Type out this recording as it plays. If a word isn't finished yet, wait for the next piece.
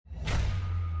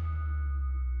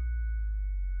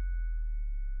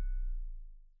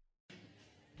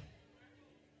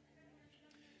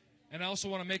And I also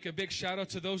want to make a big shout out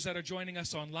to those that are joining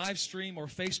us on live stream or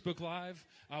Facebook Live.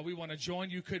 We want to join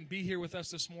you. Couldn't be here with us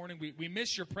this morning. We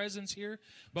miss your presence here,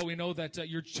 but we know that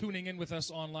you're tuning in with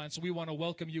us online. So we want to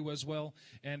welcome you as well,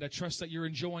 and trust that you're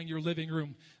enjoying your living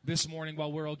room this morning while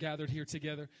we're all gathered here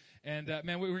together. And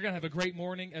man, we're going to have a great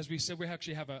morning. As we said, we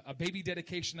actually have a baby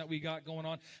dedication that we got going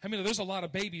on. I mean, there's a lot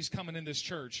of babies coming in this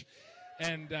church.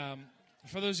 And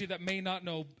for those of you that may not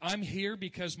know, I'm here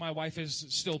because my wife is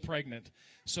still pregnant.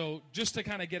 So just to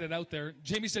kind of get it out there,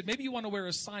 Jamie said, maybe you want to wear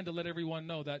a sign to let everyone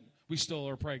know that we still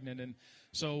are pregnant. And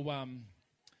so,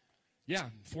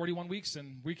 41 weeks,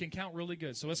 and we can count really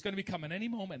good. So it's going to be coming any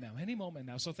moment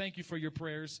now. So thank you for your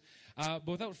prayers. But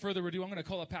without further ado, I'm going to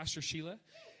call up Pastor Sheila.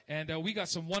 And we got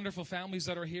some wonderful families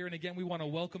that are here. And again, we want to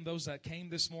welcome those that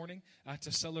came this morning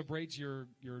to celebrate your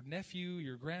nephew,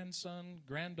 your grandson,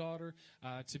 granddaughter,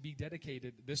 to be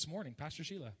dedicated this morning. Pastor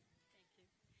Sheila. Thank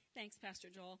you. Thanks, Pastor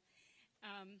Joel.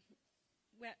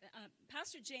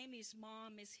 Pastor Jamie's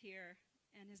mom is here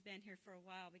and has been here for a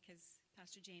while because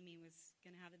Pastor Jamie was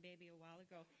going to have the baby a while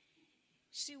ago.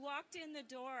 She walked in the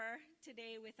door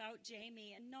today without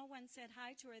Jamie, and no one said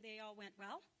hi to her. They all went,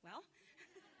 well.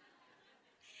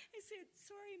 I said,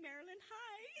 sorry, Marilyn,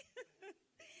 hi.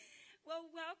 Well,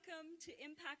 welcome to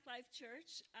Impact Life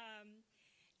Church.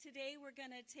 Today we're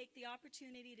going to take the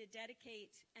opportunity to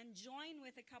dedicate and join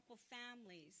with a couple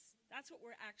families. That's what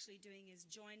we're actually doing, is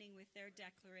joining with their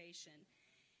declaration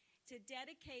to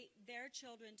dedicate their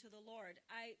children to the Lord.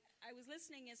 I was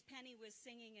listening as Penny was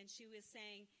singing, and she was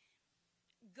saying,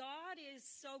 God is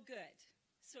so good.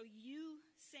 So you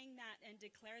sing that and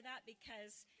declare that,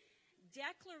 because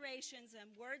declarations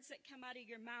and words that come out of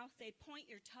your mouth, they point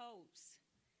your toes.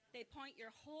 They point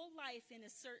your whole life in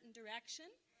a certain direction.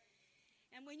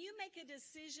 And when you make a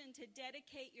decision to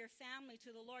dedicate your family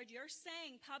to the Lord, you're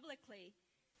saying publicly,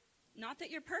 not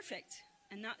that you're perfect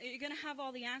and not that you're going to have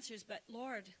all the answers, but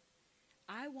Lord,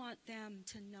 I want them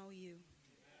to know you.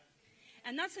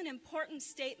 And that's an important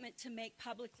statement to make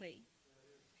publicly.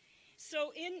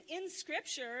 So in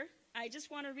Scripture, I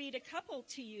just want to read a couple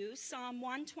to you. Psalm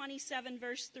 127,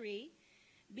 verse 3.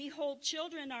 Behold,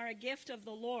 children are a gift of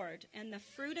the Lord, and the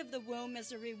fruit of the womb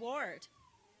is a reward.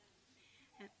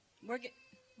 We're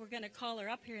going to call her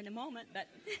up here in a moment, but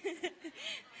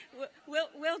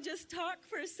we'll just talk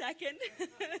for a second.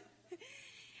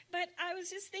 But I was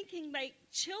just thinking, like,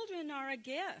 children are a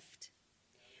gift.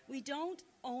 We don't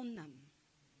own them.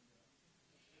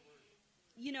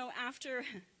 You know, after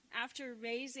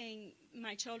raising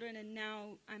my children, and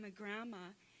now I'm a grandma,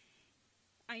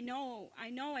 I know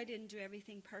I didn't do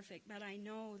everything perfect, but I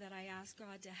know that I asked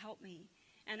God to help me.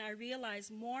 And I realize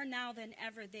more now than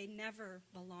ever, they never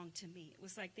belonged to me. It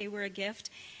was like they were a gift.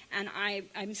 And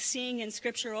I'm seeing in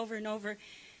Scripture over and over,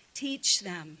 teach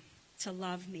them to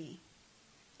love me.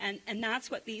 And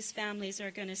that's what these families are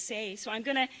going to say. So I'm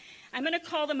going to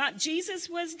call them up. Jesus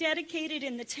was dedicated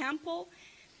in the temple.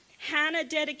 Hannah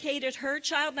dedicated her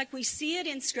child. Like we see it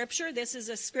in Scripture. This is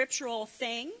a scriptural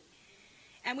thing.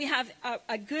 And we have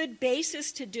a good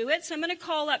basis to do it. So I'm going to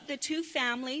call up the two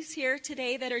families here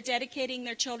today that are dedicating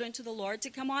their children to the Lord to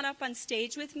come on up on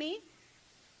stage with me.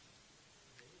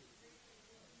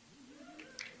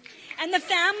 And the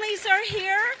families are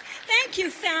here. Thank you,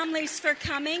 families, for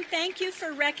coming. Thank you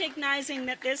for recognizing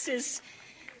that this is...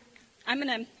 I'm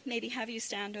going to maybe have you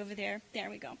stand over there.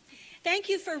 There we go. Thank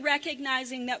you for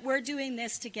recognizing that we're doing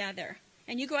this together.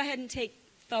 And you go ahead and take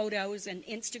photos and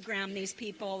Instagram these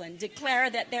people and declare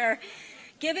that they're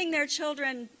giving their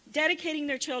children, dedicating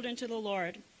their children to the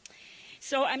Lord.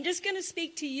 So I'm just going to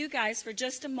speak to you guys for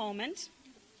just a moment.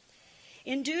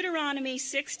 In Deuteronomy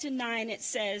 6-9, it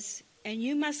says, and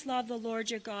you must love the Lord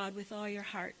your God with all your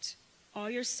heart, all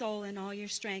your soul, and all your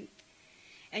strength.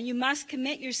 And you must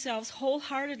commit yourselves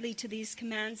wholeheartedly to these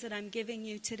commands that I'm giving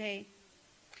you today.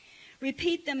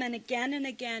 Repeat them and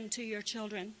again to your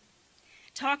children.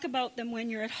 Talk about them when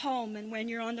you're at home and when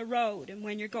you're on the road and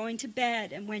when you're going to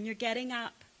bed and when you're getting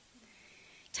up.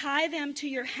 Tie them to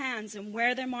your hands and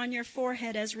wear them on your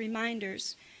forehead as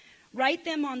reminders. Write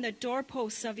them on the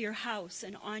doorposts of your house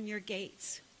and on your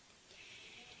gates.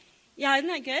 Yeah, isn't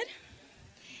that good?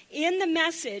 In the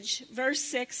Message, verse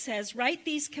 6 says, write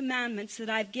these commandments that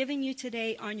I've given you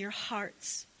today on your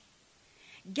hearts.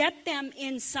 Get them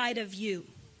inside of you.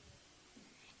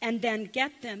 And then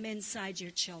get them inside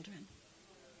your children.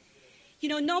 You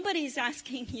know, nobody's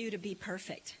asking you to be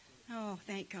perfect. Oh,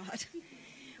 thank God.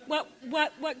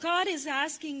 What God is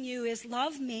asking you is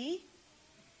love me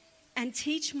and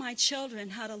teach my children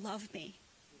how to love me.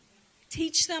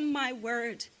 Teach them my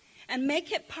word and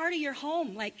make it part of your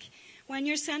home, like when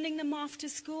you're sending them off to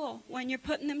school, when you're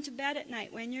putting them to bed at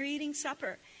night, when you're eating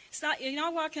supper. It's not, you're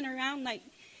not walking around like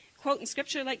quoting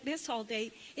scripture like this all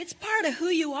day. It's part of who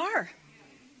you are.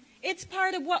 It's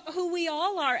part of who we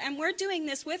all are, and we're doing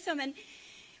this with them. And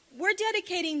we're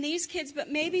dedicating these kids,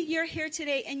 but maybe you're here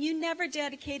today and you never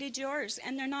dedicated yours,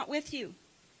 and they're not with you.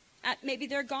 Maybe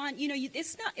they're gone. You know,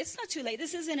 it's not too late.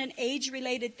 This isn't an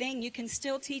age-related thing. You can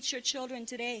still teach your children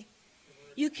today.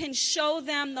 You can show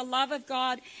them the love of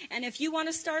God. And if you want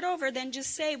to start over, then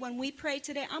just say, when we pray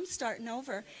today, I'm starting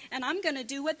over, and I'm going to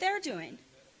do what they're doing.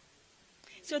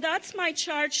 So that's my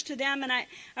charge to them, and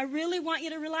I really want you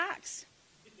to relax,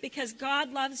 because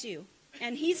God loves you.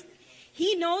 And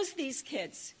He knows these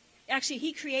kids. Actually,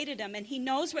 He created them, and He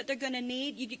knows what they're going to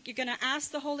need. You're going to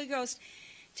ask the Holy Ghost,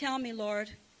 tell me,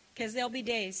 Lord, because there'll be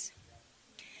days,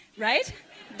 right?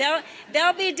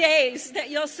 There'll be days that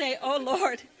you'll say, oh,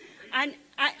 Lord, I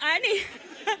need,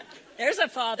 there's a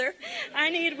father, I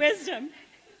need wisdom.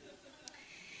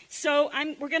 So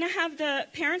we're going to have the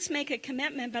parents make a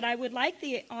commitment, but I would like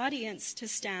the audience to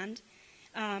stand.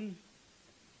 And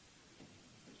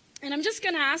I'm just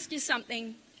going to ask you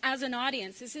something as an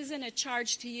audience. This isn't a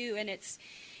charge to you, and it's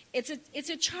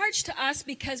a charge to us,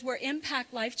 because we're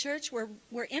Impact Life Church. We're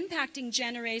impacting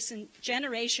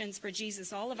generations for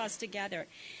Jesus, all of us together.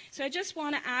 So I just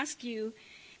want to ask you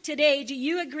today, do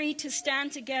you agree to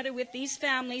stand together with these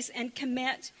families and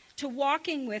commit to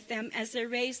walking with them as they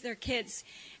raise their kids?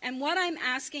 And what I'm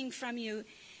asking from you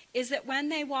is that when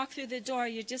they walk through the door,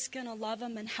 you're just going to love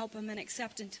them and help them and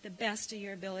accept them to the best of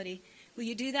your ability. Will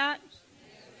you do that?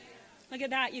 Look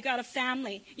at that. You got a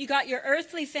family. You got your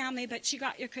earthly family, but you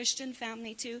got your Christian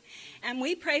family too. And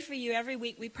we pray for you every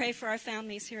week. We pray for our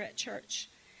families here at church.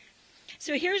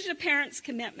 So here's your parents'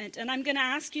 commitment. And I'm going to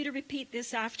ask you to repeat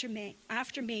this after me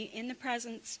in the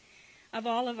presence of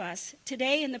all of us.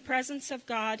 Today, in the presence of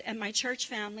God and my church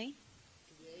family,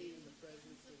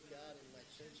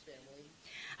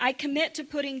 I commit to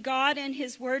putting God and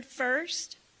His Word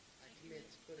first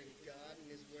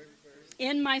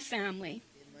in my family.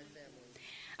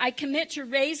 I commit to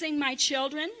raising my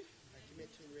children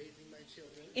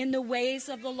in the ways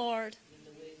of the Lord.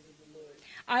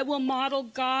 I will model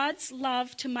God's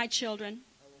love to my children.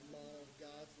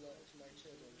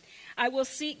 I will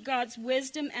seek God's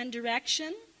wisdom and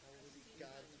direction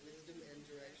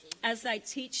as I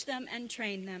teach them and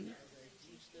train them.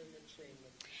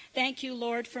 Thank you,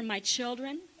 Lord, for my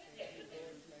children.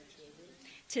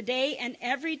 Today and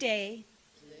every day,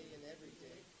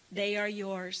 they are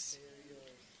yours.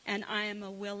 And I am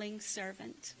a willing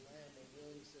servant.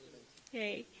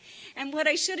 Okay. And what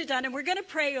I should have done, and we're going to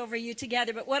pray over you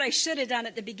together, but what I should have done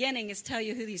at the beginning is tell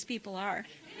you who these people are.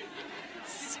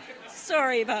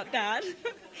 Sorry about that.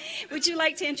 Would you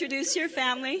like to introduce your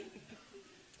family?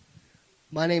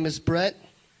 My name is Brett.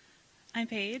 I'm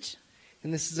Paige.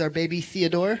 And this is our baby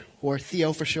Theodore, or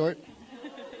Theo for short.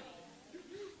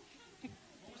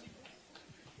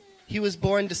 He was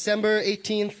born December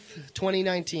 18th,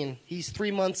 2019. He's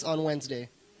 3 months on Wednesday.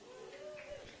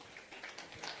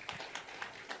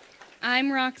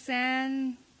 I'm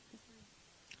Roxanne.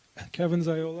 Kevin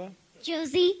Ziola.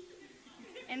 Josie.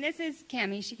 And this is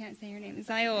Cammie. She can't say her name.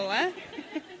 Ziola.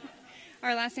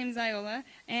 Our last name is Ziola.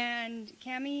 And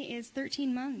Cammie is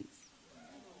 13 months.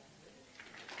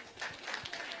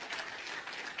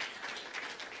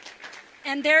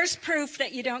 And there's proof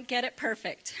that you don't get it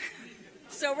perfect.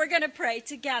 So we're going to pray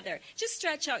together. Just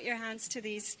stretch out your hands to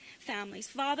these families.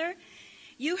 Father,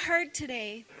 you heard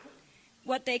today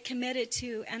what they committed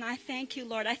to, and I thank you,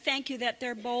 Lord. I thank you that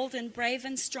they're bold and brave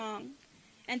and strong,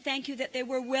 and thank you that they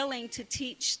were willing to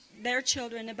teach their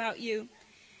children about you.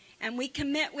 And we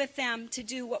commit with them to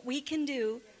do what we can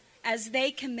do as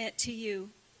they commit to you.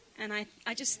 And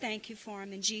I just thank you for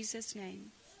them in Jesus'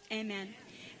 name. Amen.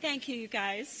 Thank you, you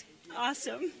guys.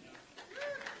 Awesome.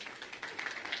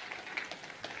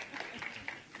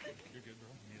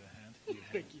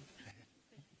 Thank you.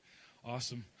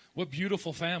 Awesome. What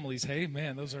beautiful families. Hey,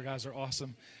 man, those guys are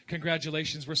awesome.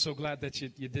 Congratulations. We're so glad that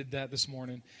you did that this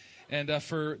morning. And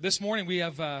for this morning, we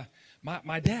have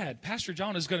my dad, Pastor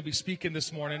John, is going to be speaking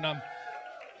this morning.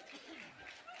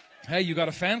 Hey, you got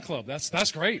a fan club.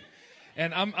 That's great.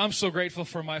 And I'm so grateful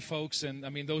for my folks, and I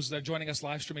mean those that are joining us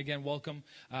live stream again. Welcome.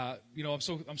 I'm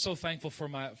so thankful for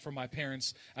my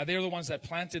parents. They're the ones that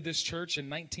planted this church in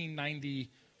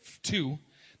 1992.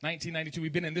 1992.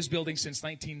 We've been in this building since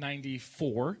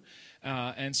 1994,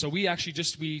 and so we actually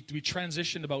we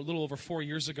transitioned about a little over 4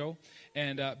 years ago.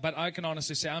 And but I can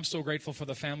honestly say I'm so grateful for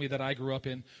the family that I grew up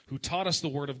in, who taught us the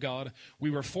Word of God.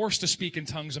 We were forced to speak in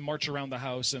tongues and march around the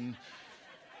house, and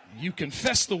you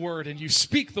confess the word and you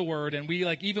speak the word. And we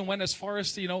like even went as far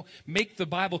as to, make the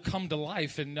Bible come to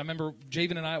life. And I remember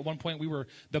Javen and I at one point, we were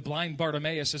the blind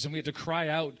Bartimaeus, and we had to cry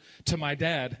out to my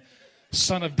dad,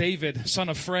 Son of David, Son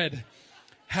of Fred,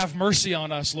 have mercy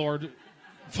on us, Lord,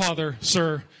 Father,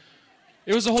 Sir.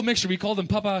 It was a whole mixture. We called him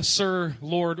Papa, Sir,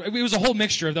 Lord. It was a whole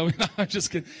mixture, though. I'm just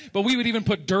kidding. But we would even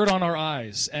put dirt on our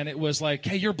eyes. And it was like,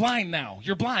 hey, you're blind now.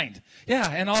 You're blind.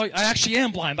 Yeah, and I actually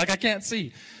am blind. Like, I can't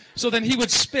see. So then he would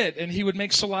spit, and he would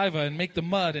make saliva and make the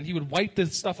mud, and he would wipe the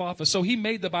stuff off us. So he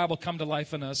made the Bible come to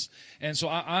life in us. And so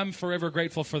I'm forever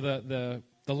grateful for the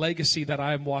legacy that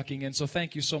I'm walking in. So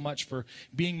thank you so much for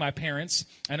being my parents.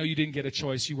 I know you didn't get a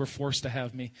choice. You were forced to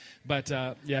have me. But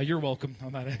yeah, you're welcome.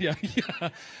 Yeah.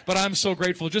 But I'm so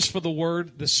grateful just for the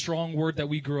word, the strong word that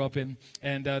we grew up in.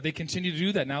 And they continue to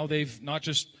do that. Now they've not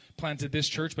just planted this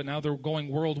church, but now they're going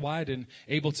worldwide and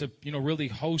able to, really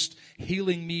host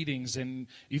healing meetings and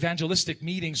evangelistic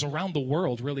meetings around the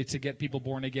world, really, to get people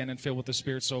born again and filled with the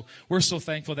Spirit. So we're so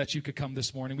thankful that you could come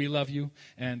this morning. We love you.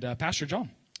 And Pastor John,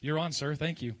 you're on, sir.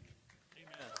 Thank you.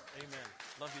 Amen. Amen.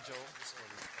 Love you, Joel.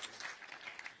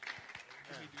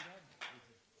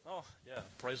 Oh, yeah.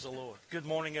 Praise the Lord. Good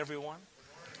morning, everyone.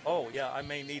 Oh, yeah. I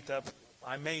may need that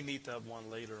one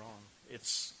later on.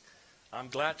 I'm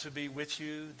glad to be with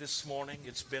you this morning.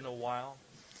 It's been a while.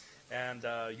 And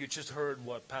you just heard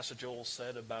what Pastor Joel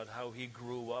said about how he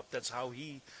grew up. That's how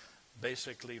he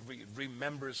basically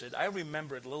remembers it. I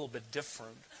remember it a little bit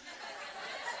different.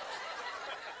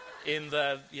 In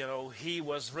that, he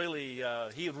was really,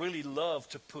 he really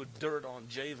loved to put dirt on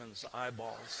Javen's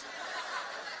eyeballs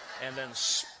and then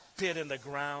spit in the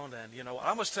ground. And,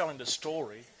 I was telling the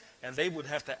story, and they would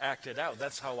have to act it out.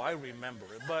 That's how I remember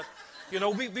it. But,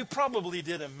 we probably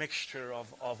did a mixture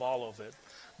of all of it.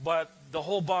 But the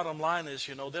whole bottom line is,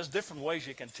 there's different ways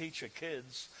you can teach your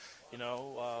kids,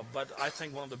 but I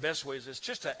think one of the best ways is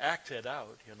just to act it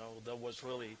out. That was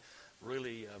really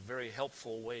a very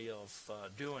helpful way of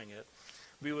doing it.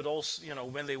 We would also,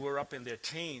 when they were up in their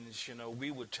teens,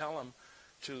 we would tell them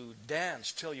to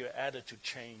dance till your attitude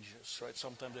changes, right?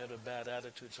 Sometimes they had a bad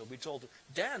attitude, so we told them,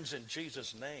 dance in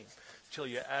Jesus' name till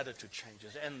your attitude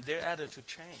changes. And their attitude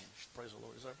changed. Praise the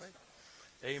Lord. Is that right?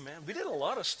 Amen. We did a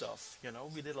lot of stuff,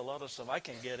 We did a lot of stuff. I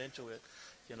can get into it,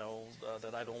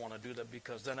 that I don't want to do that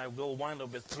because then I will wind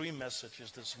up with 3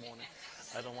 messages this morning.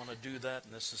 I don't want to do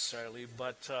that necessarily.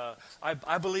 But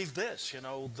I believe this,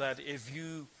 that if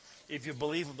you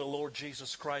believe in the Lord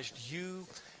Jesus Christ, you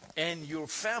and your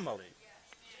family,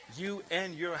 you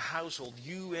and your household,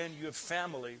 you and your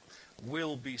family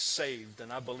will be saved.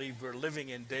 And I believe we're living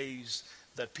in days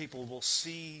that people will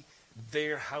see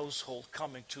their household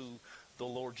coming to the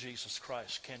Lord Jesus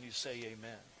Christ. Can you say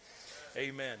amen?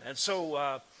 Amen. And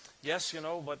so, yes,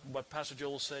 what Pastor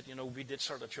Joel said, we did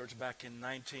start a church back in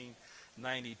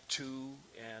 1992,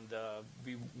 and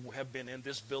we have been in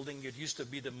this building. It used to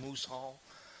be the Moose Hall,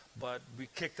 but we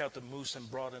kicked out the moose and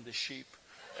brought in the sheep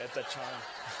at that time.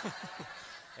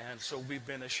 And so we've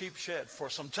been a sheep shed for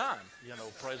some time,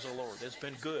 praise the Lord. It's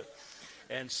been good.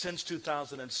 And since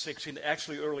 2016,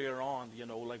 actually earlier on,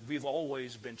 we've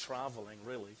always been traveling,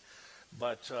 really.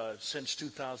 But since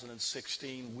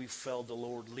 2016, we felt the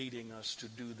Lord leading us to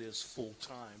do this full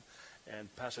time.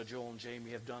 And Pastor Joel and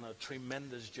Jamie have done a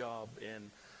tremendous job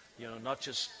in, not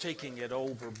just taking it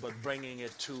over, but bringing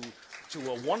it to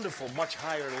a wonderful, much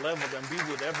higher level than we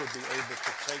would ever be able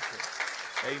to take it.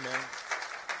 Amen.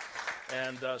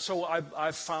 And so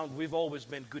I've found we've always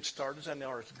been good starters, and they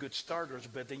are good starters,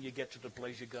 but then you get to the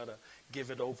place you got to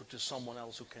give it over to someone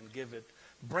else who can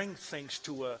bring things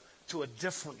to a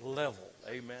different level.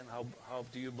 Amen. How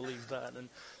do you believe that? And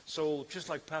so just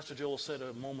like Pastor Joel said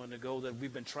a moment ago, that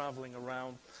we've been traveling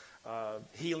around,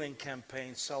 healing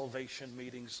campaigns, salvation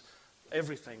meetings,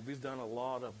 everything. We've done a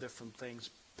lot of different things,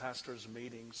 pastors'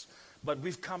 meetings. But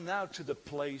we've come now to the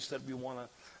place that we want to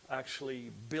actually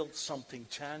build something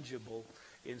tangible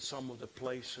in some of the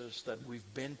places that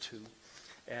we've been to.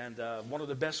 And one of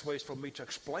the best ways for me to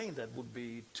explain that would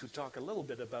be to talk a little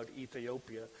bit about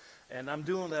Ethiopia. And I'm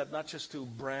doing that not just to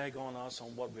brag on us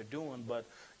on what we're doing, but,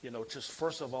 just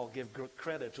first of all, give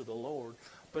credit to the Lord,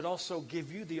 but also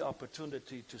give you the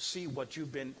opportunity to see what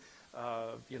you've been,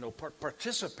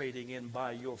 participating in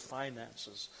by your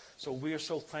finances. So we are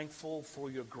so thankful for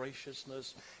your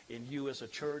graciousness in you as a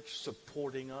church,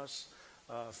 supporting us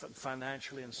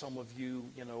financially, and some of you,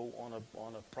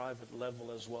 on a private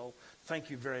level as well. Thank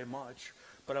you very much.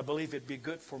 But I believe it'd be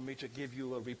good for me to give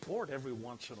you a report every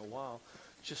once in a while,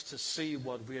 just to see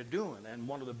what we're doing. And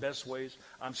one of the best ways,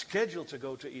 I'm scheduled to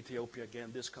go to Ethiopia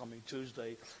again this coming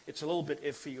Tuesday. It's a little bit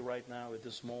iffy right now at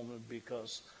this moment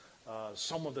because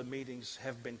some of the meetings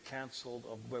have been canceled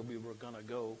of where we were going to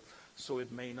go, so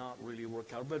it may not really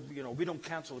work out. But, we don't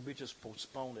cancel it. We just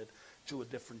postpone it to a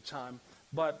different time.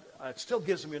 But it still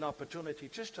gives me an opportunity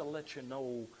just to let you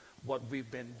know what we've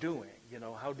been doing.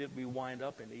 How did we wind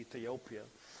up in Ethiopia?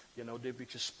 Did we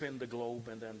just spin the globe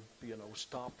and then,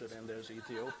 stopped it and there's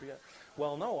Ethiopia?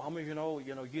 Well, no. How many of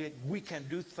you know, we can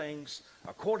do things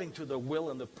according to the will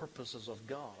and the purposes of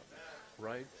God,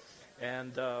 right?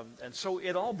 And so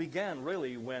it all began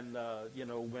really when,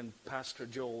 when Pastor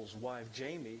Joel's wife,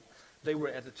 Jamie,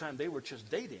 at the time, they were just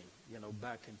dating,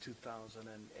 back in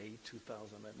 2008,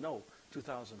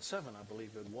 2007, I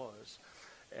believe it was.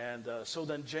 And so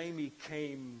then Jamie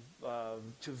came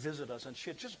to visit us, and she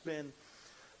had just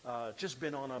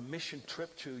been on a mission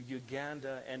trip to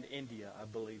Uganda and India, I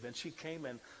believe. And she came,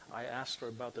 and I asked her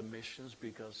about the missions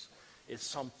because it's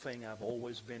something I've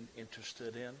always been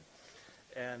interested in.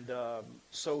 And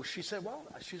so she said,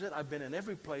 I've been in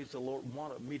every place the Lord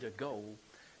wanted me to go,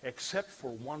 except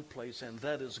for one place, and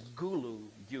that is Gulu,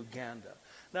 Uganda.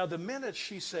 Now, the minute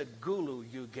she said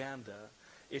Gulu, Uganda,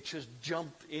 it just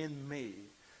jumped in me.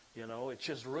 It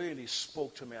just really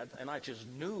spoke to me. And I just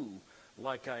knew,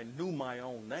 like I knew my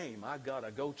own name, I got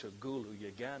to go to Gulu,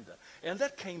 Uganda. And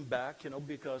that came back,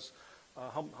 because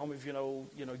how many of you know,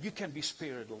 you can be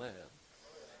spirit-led.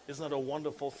 Isn't that a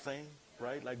wonderful thing?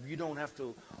 Right? Like, you don't have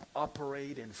to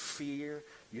operate in fear.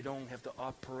 You don't have to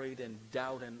operate in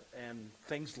doubt and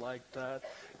things like that.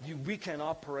 We can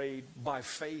operate by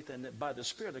faith and by the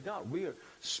Spirit of God. We are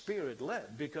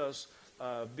Spirit-led because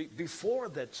before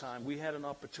that time, we had an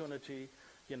opportunity,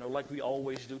 like we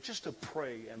always do, just to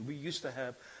pray. And we used to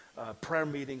have prayer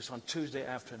meetings on Tuesday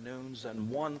afternoons. And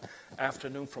one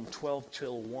afternoon from 12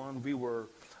 till 1, we were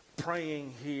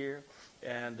praying here.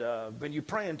 And when you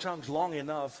pray in tongues long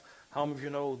enough, how many of you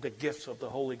know the gifts of the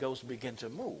Holy Ghost begin to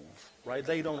move, right?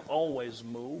 They don't always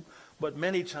move, but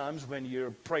many times when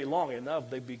you pray long enough,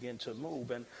 they begin to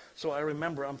move. And so I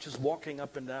remember I'm just walking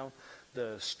up and down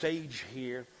the stage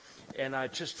here, and I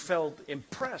just felt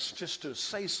impressed just to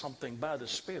say something by the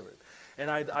Spirit. And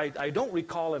I don't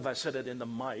recall if I said it in the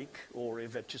mic or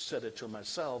if I just said it to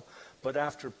myself, but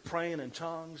after praying in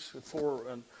tongues for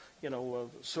a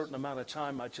certain amount of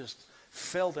time, I just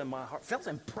felt in my heart, felt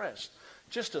impressed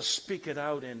just to speak it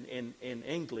out in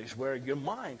English where your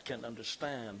mind can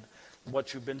understand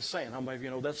what you've been saying. How many of you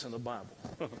know that's in the Bible?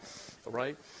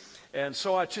 Right? And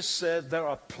so I just said there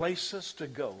are places to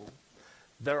go.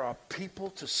 There are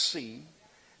people to see.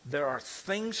 There are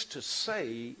things to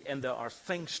say. And there are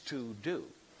things to do.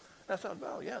 I thought,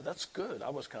 well, yeah, that's good. I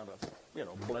was kind of,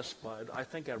 blessed by it. I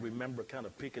think I remember kind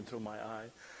of peeking through my eye.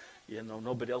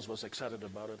 Nobody else was excited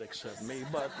about it except me.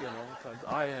 But,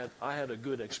 I had a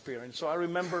good experience. So I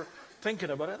remember thinking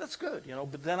about it. That's good,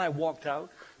 But then I walked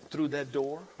out through that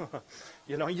door.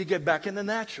 You get back in the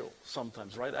natural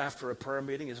sometimes, right? After a prayer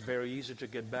meeting, it's very easy to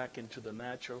get back into the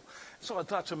natural. So I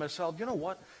thought to myself, you know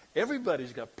what?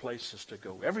 Everybody's got places to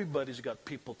go. Everybody's got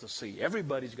people to see.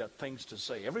 Everybody's got things to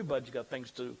say. Everybody's got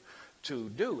things to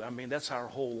do. I mean, that's our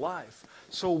whole life.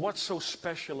 So what's so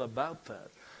special about that?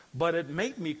 But it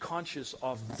made me conscious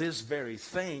of this very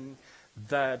thing,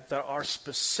 that there are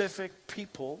specific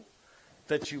people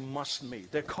that you must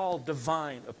meet. They're called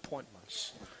divine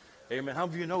appointments. Amen. How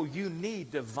do you know you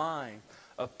need divine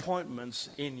appointments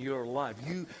in your life?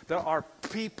 There are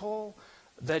people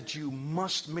that you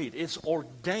must meet. It's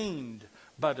ordained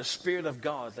by the Spirit of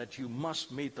God that you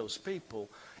must meet those people.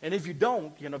 And if you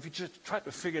don't, if you just try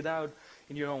to figure it out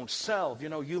in your own self,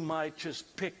 you might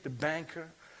just pick the banker.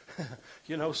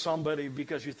 Somebody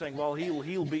because you think, well,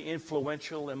 he'll be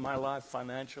influential in my life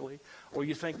financially, or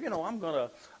you think, I'm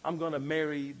gonna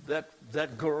marry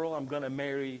that girl, I'm gonna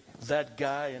marry that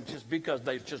guy, and just because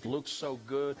they just look so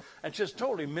good, and just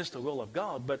totally miss the will of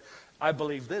God. But I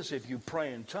believe this: if you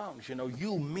pray in tongues,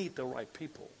 you'll meet the right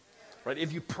people, right?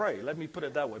 If you pray, let me put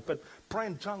it that way. But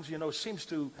praying in tongues, seems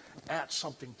to add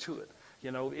something to it.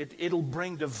 It'll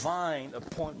bring divine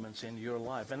appointments in your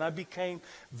life. And I became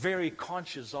very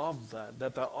conscious of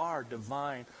that there are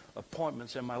divine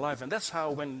appointments in my life. And that's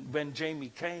how when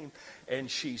Jamie came and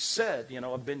she said,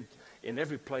 I've been in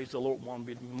every place the Lord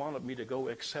wanted me to go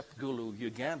except Gulu,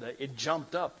 Uganda, it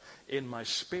jumped up in my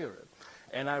spirit.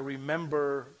 And I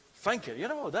remember thinking,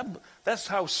 that's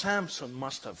how Samson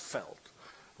must have felt.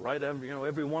 Right? And,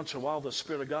 every once in a while the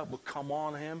Spirit of God would come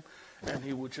on him, and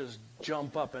he would just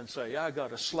jump up and say, I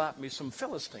got to slap me some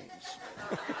Philistines.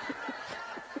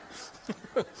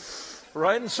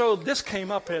 Right? And so this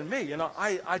came up in me.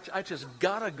 I just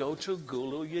got to go to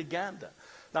Gulu, Uganda.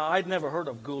 Now, I'd never heard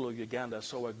of Gulu, Uganda,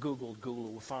 so I Googled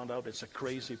Gulu, found out it's a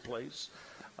crazy place.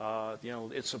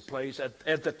 It's a place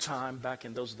at the time, back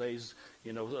in those days,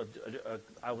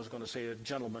 I was going to say a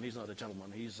gentleman. He's not a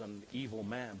gentleman. He's an evil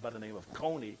man by the name of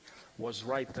Coney, was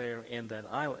right there in that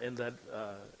island,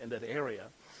 in that area.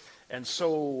 And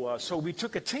so we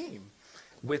took a team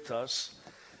with us.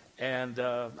 And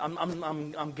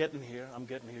I'm getting here. I'm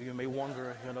getting here. You may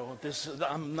wonder,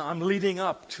 I'm leading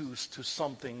up to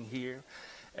something here.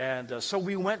 And so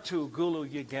we went to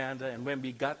Gulu, Uganda, and when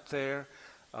we got there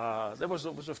was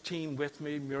a team with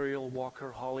me. Muriel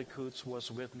Walker, Holly Coots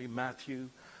was with me. Matthew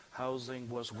Housing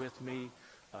was with me.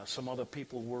 Some other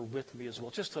people were with me as well.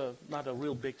 Just not a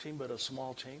real big team, but a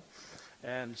small team.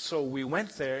 And so we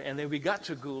went there, and then we got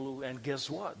to Gulu, and guess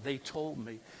what? They told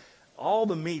me all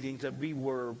the meetings that we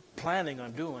were planning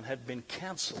on doing had been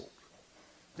canceled.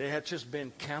 They had just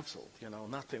been canceled,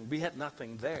 nothing. We had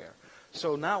nothing there.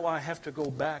 So now I have to go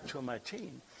back to my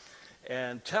team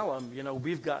and tell them,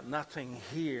 we've got nothing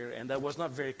here, and that was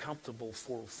not very comfortable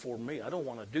for me. I don't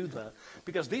want to do that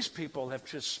because these people have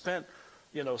just spent,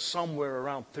 somewhere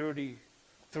around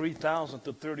 $33,000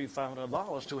 to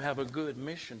 $3,500 to have a good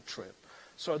mission trip.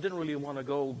 So I didn't really want to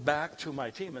go back to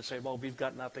my team and say, well, we've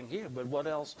got nothing here, but what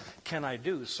else can I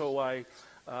do? So I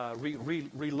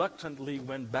reluctantly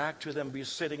went back to them. We were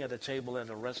sitting at a table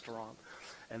at a restaurant.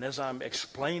 And as I'm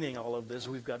explaining all of this,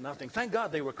 we've got nothing. Thank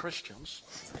God they were Christians.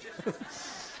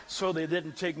 So they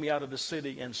didn't take me out of the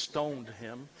city and stoned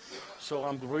him. So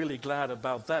I'm really glad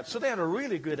about that. So they had a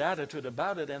really good attitude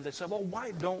about it. And they said, well,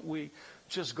 why don't we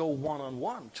just go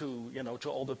one-on-one to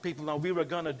all the people? Now, we were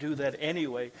going to do that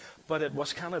anyway, but it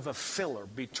was kind of a filler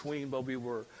between what we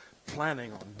were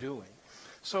planning on doing.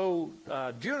 So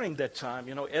during that time,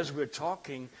 as we're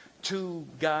talking, two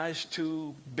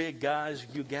big guys,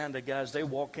 Uganda guys, they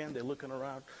walk in, they're looking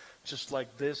around just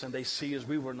like this, and they see us.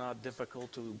 We were not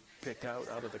difficult to pick out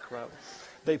of the crowd.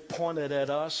 They pointed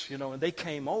at us, and they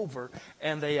came over,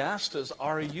 and they asked us,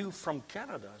 are you from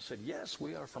Canada? I said, yes,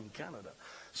 we are from Canada.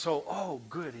 So, oh,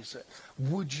 good. He said,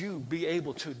 would you be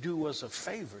able to do us a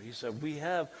favor? He said, we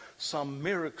have some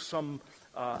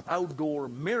outdoor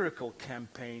miracle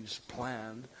campaigns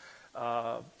planned,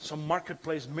 some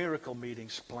marketplace miracle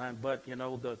meetings planned, but,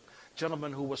 the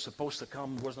gentleman who was supposed to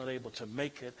come was not able to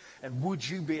make it, and would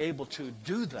you be able to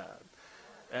do that?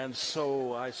 And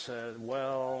so I said,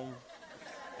 well,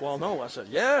 no. I said,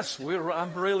 yes,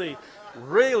 I'm really,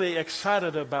 really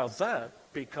excited about that.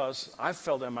 Because I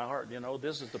felt in my heart,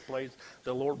 this is the place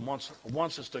the Lord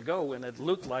wants us to go, and it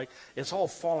looked like it's all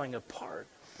falling apart.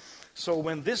 So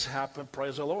when this happened,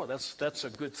 praise the Lord, that's a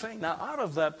good thing. Now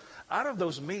out of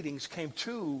those meetings came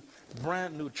two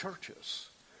brand new churches.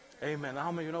 Amen.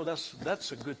 How many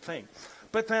that's a good thing.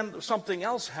 But then something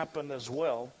else happened as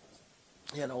well.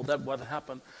 That what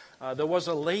happened. There was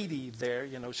a lady there.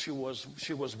 She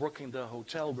was working the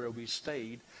hotel where we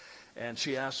stayed. And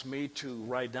she asked me to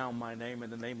write down my name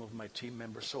and the name of my team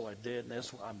member, so I did. And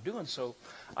that's what I'm doing. So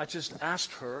I just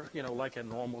asked her, like I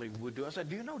normally would do. I said,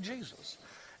 do you know Jesus?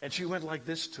 And she went like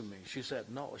this to me. She said,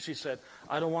 no. She said,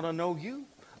 I don't want to know you.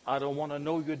 I don't want to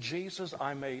know your Jesus.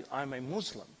 I'm a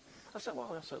Muslim. I said,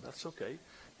 well, that's okay.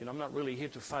 I'm not really here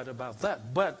to fight about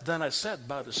that. But then I said,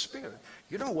 by the Spirit,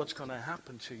 you know what's going to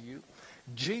happen to you?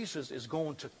 Jesus is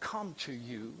going to come to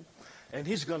you. And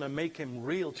he's going to make him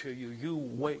real to you. You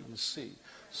wait and see.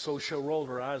 So she rolled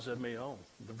her eyes at me,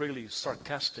 really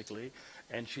sarcastically.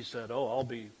 And she said, I'll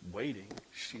be waiting,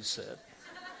 she said.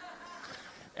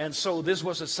 And so this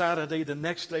was a Saturday. The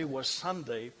next day was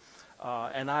Sunday.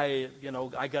 And I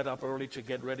got up early to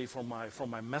get ready for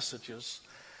my messages.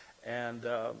 And,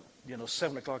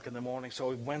 7 o'clock in the morning.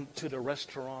 So I went to the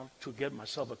restaurant to get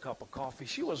myself a cup of coffee.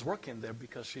 She was working there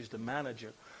because she's the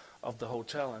manager of the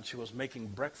hotel, and she was making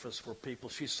breakfast for people.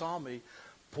 She saw me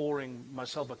pouring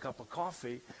myself a cup of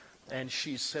coffee, and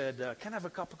she said, can I have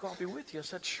a cup of coffee with you? I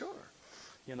said, sure.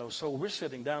 So we're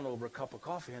sitting down over a cup of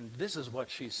coffee, and this is what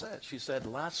she said. She said,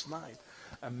 last night,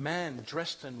 a man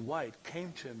dressed in white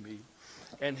came to me,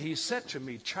 and he said to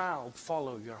me, child,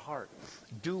 follow your heart.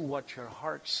 Do what your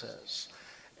heart says.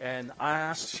 And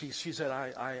she said,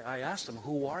 I asked him,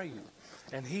 who are you?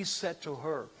 And he said to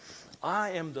her,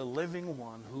 I am the living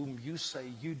one whom you say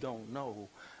you don't know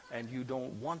and you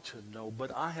don't want to know,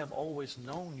 but I have always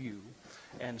known you,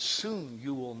 and soon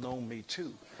you will know me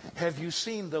too. Have you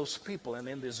seen those people? And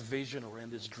in this vision or in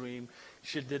this dream,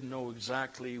 she didn't know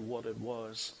exactly what it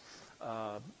was.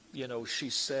 She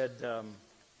said,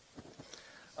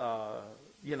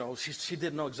 she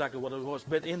didn't know exactly what it was,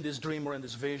 but in this dream or in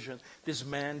this vision, this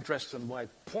man dressed in white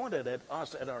pointed at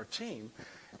us, at our team,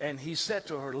 and he said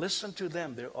to her, listen to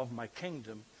them, they're of my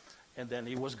kingdom. And then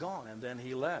he was gone, and then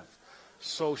he left.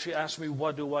 So she asked me,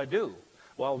 what do I do?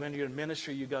 Well, when you're in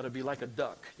ministry, you got to be like a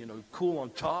duck, cool on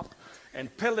top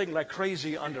and pedaling like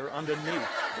crazy underneath.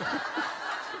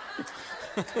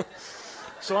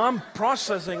 So I'm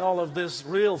processing all of this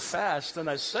real fast, and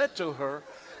I said to her,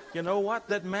 you know what?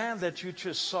 That man that you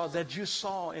just saw, that you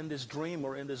saw in this dream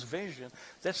or in this vision,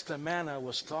 that's the man I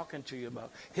was talking to you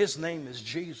about. His name is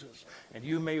Jesus, and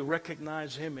you may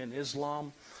recognize him in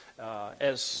Islam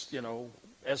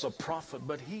as a prophet,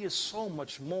 but he is so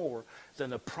much more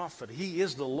than a prophet. He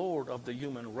is the Lord of the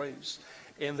human race,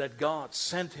 in that God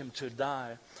sent him to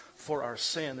die for our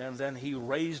sin, and then he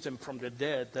raised him from the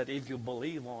dead, that if you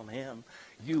believe on him,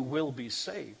 you will be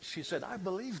saved. She said, I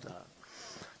believe that.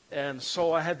 And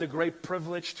so I had the great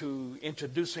privilege to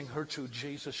introducing her to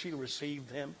Jesus. She received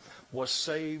him, was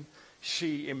saved.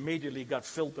 She immediately got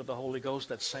filled with the Holy Ghost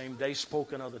that same day,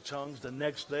 spoke in other tongues. The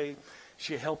next day,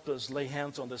 she helped us lay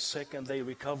hands on the sick, and they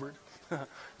recovered.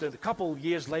 Then a couple of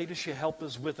years later, she helped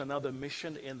us with another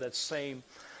mission in that same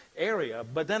area.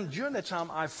 But then during that time,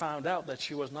 I found out that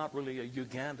she was not really a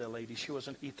Uganda lady. She was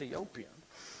an Ethiopian.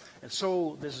 And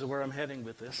so this is where I'm heading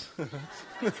with this.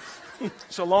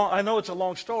 I know it's a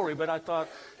long story, but I thought,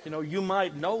 you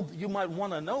might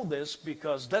want to know this,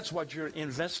 because that's what you're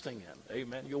investing in.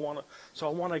 Amen. So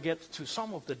I want to get to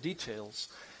some of the details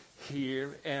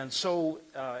here. And so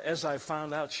as I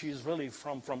found out she's really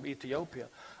from Ethiopia,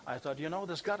 I thought,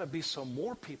 there's got to be some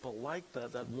more people like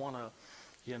that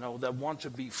want to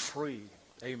be free.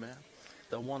 Amen.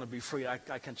 That want to be free. I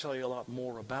can tell you a lot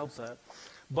more about that.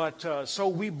 But so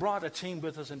we brought a team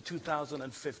with us in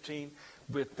 2015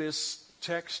 with this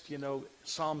text,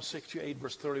 Psalm 68,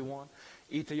 verse 31.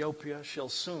 Ethiopia shall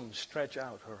soon stretch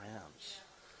out her hands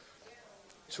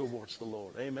towards the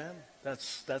Lord. Amen.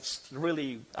 That's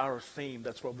really our theme.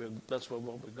 That's what we're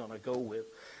going to go with.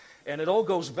 And it all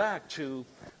goes back to,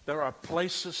 there are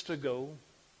places to go,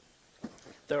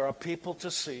 there are people to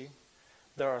see,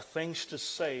 there are things to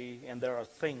say, and there are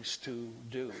things to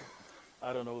do.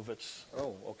 I don't know if it's,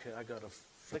 I got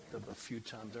flicked up a few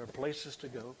times. There are places to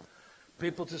go,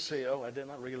 people to say, I did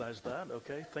not realize that.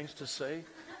 Okay, things to say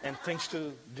and things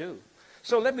to do.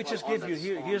 So let me just give you,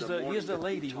 here's the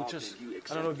lady who just,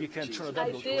 I don't know if you can turn it up.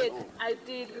 I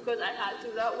did because I had to.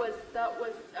 That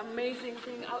was amazing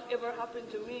thing ever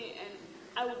happened to me, and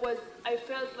I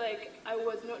felt like I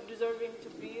was not deserving to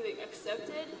be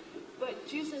accepted, but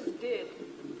Jesus did.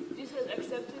 Jesus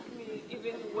accepted me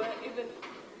even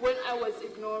when I was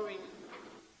ignoring.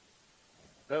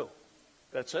 Oh,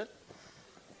 that's it?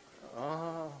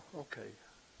 Okay.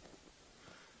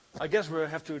 I guess we'll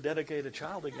have to dedicate a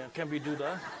child again. Can we do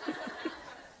that?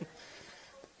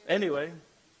 Anyway.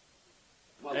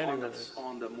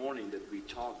 On the morning that we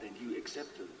talked and you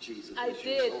accepted Jesus. I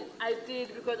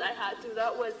did because I had to.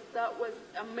 That was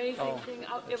amazing thing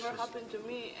ever happened to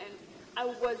me, and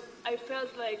I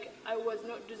felt like I was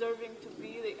not deserving to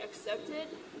be accepted,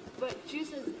 but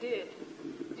Jesus did.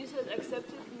 Jesus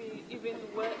accepted me even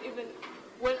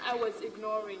when I was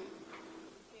ignoring.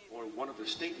 Or one of the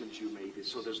statements you made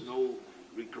is, so there's no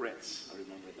regrets. I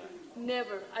remember that.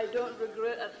 Never. I don't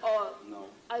regret at all. No.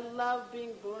 I love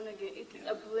being born again. It's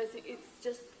a blessing. It's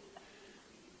just,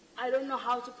 I don't know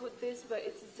how to put this, but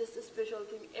it's just a special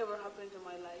thing ever happened to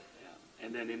my life. Yeah.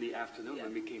 And then in the afternoon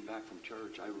when we came back from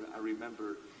church, I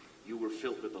remember you were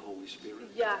filled with the Holy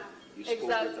Spirit. Yeah, you spoke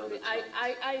exactly. with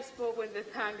I spoke with the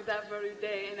tongue that very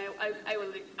day, and I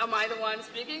was like, am I the one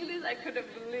speaking this? I couldn't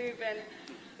believe, and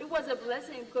it was a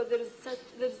blessing because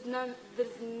there's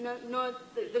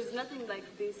nothing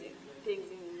like this in things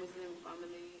in Muslim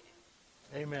family.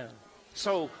 Amen.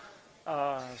 So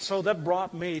that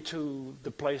brought me to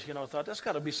the place, I thought there's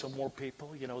got to be some more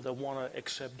people, that want to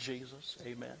accept Jesus.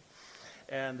 Amen.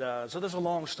 And so there's a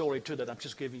long story to that. I'm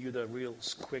just giving you the real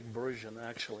quick version,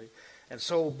 actually. And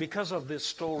so because of this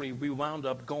story, we wound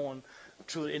up going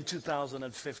in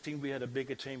 2015. We had a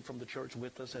bigger team from the church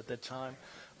with us at that time.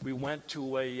 We went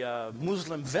to a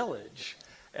Muslim village,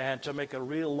 and to make a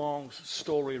real long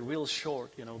story real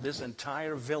short, this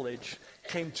entire village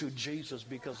came to Jesus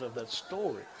because of that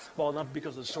story. Well, not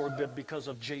because of the story, but because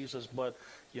of Jesus. But,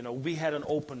 we had an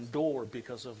open door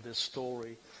because of this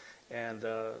story. And,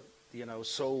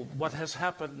 so what has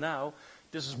happened now,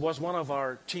 was one of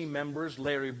our team members,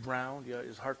 Larry Brown. Yeah,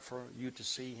 it's hard for you to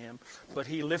see him. But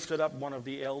he lifted up one of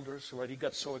the elders, right? He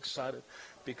got so excited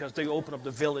because they opened up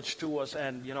the village to us.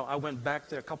 And, I went back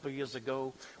there a couple of years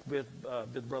ago with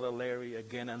Brother Larry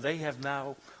again. And they have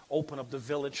now opened up the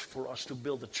village for us to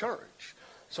build a church.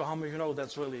 So how many of you know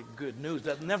that's really good news?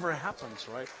 That never happens,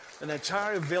 right? An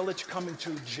entire village coming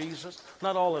to Jesus,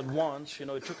 not all at once. You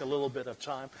know, it took a little bit of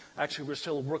time. Actually, we're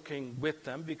still working with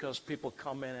them because people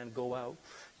come in and go out.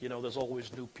 You know, there's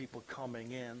always new people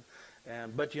coming in.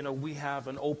 But, you know, we have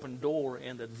an open door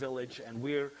in that village, and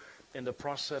we're in the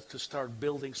process to start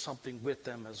building something with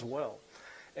them as well.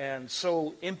 And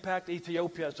so Impact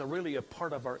Ethiopia is really a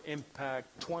part of our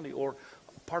Impact 20, or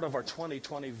part of our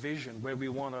 2020 vision, where we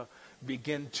want to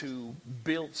begin to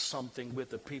build something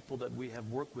with the people that we have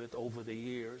worked with over the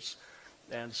years.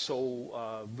 And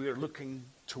so we're looking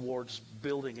towards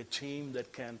building a team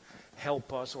that can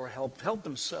help us, or help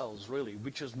themselves, really.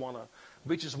 We just want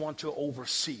to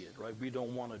oversee it, right? We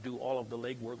don't want to do all of the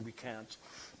legwork. We can't,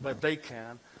 but they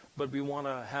can. But we want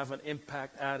to have an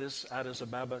Impact Addis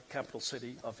Ababa, capital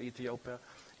city of Ethiopia,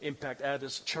 Impact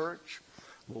Addis Church.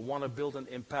 We want to build an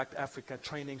Impact Africa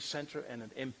Training Center and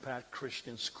an Impact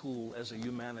Christian School as a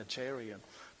humanitarian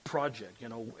project. You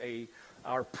know,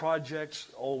 our projects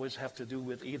always have to do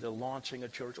with either launching a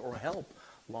church or help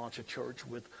launch a church,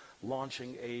 with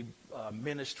launching a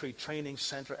ministry training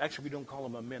center. Actually, we don't call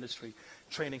them a ministry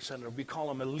training center. We call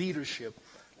them a leadership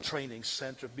training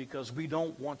center, because we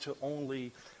don't want to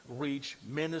only reach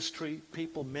ministry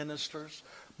people, ministers,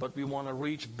 but we want to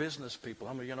reach business people.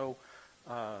 I mean, you know,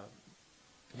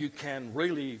 you can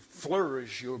really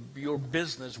flourish your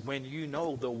business when you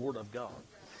know the Word of God.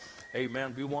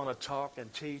 Amen. We want to talk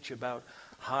and teach about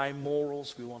high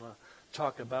morals. We want to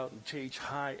talk about and teach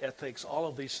high ethics, all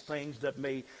of these things that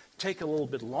may take a little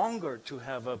bit longer to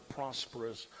have a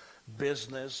prosperous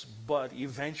business, but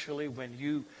eventually when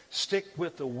you stick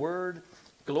with the Word,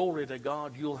 glory to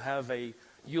God, you'll have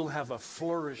a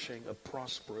flourishing, a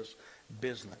prosperous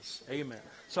business. Amen.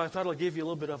 So I thought I'll give you a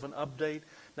little bit of an update.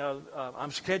 Now,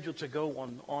 I'm scheduled to go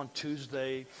on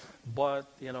Tuesday, but,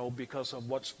 you know, because of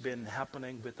what's been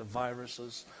happening with the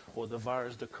viruses, or the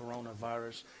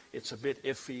coronavirus, it's a bit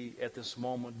iffy at this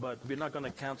moment, but we're not going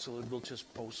to cancel it. We'll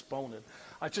just postpone it.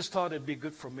 I just thought it'd be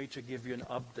good for me to give you an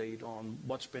update on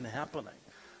what's been happening,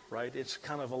 right? It's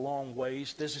kind of a long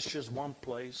ways. This is just one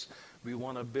place. We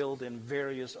want to build in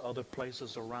various other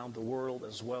places around the world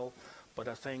as well, but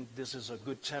I think this is a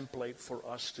good template for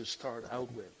us to start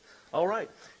out with. All right,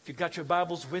 if you've got your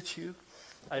Bibles with you,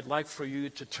 I'd like for you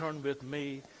to turn with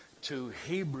me to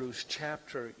Hebrews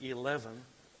chapter 11.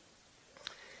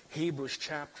 Hebrews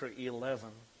chapter 11.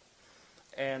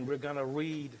 And we're going to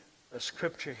read a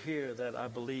scripture here that I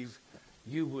believe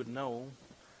you would know.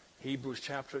 Hebrews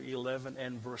chapter 11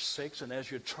 and verse 6. And as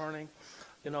you're turning,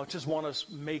 you know, I just want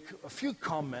to make a few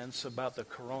comments about the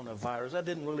coronavirus. I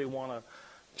didn't really want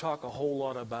to talk a whole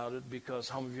lot about it, because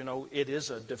some of you know it is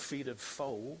a defeated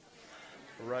foe.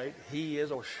 Right? He is,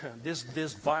 or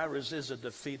this virus is a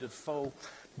defeated foe.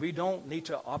 We don't need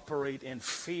to operate in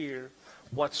fear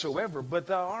whatsoever, but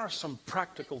there are some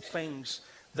practical things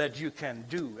that you can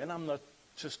do. And I'm not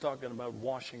just talking about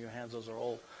washing your hands. Those are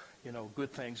all, you know,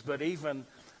 good things. But even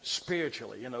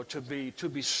spiritually, you know, to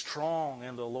be strong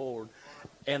in the Lord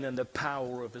and in the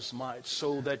power of His might,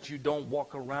 so that you don't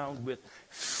walk around with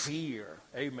fear.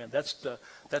 Amen. That's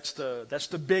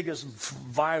the biggest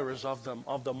virus of them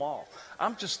all.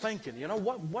 I'm just thinking, you know,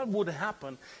 what would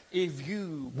happen if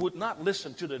you would not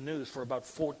listen to the news for about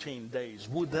 14 days?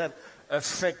 Would that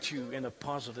affect you in a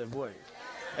positive way?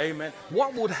 Amen.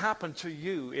 What would happen to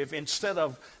you if, instead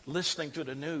of listening to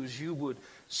the news, you would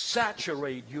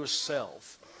saturate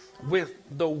yourself with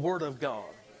the Word of God?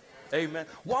 Amen.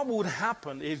 What would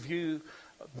happen if you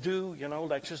do, you know,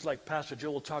 like just like Pastor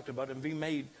Joel talked about, and we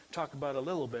may talk about it a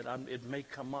little bit. It may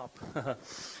come up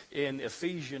in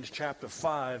Ephesians chapter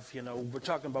 5. You know, we're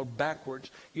talking about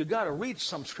backwards. You got to read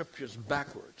some scriptures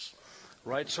backwards,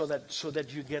 right? So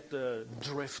that you get the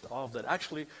drift of that.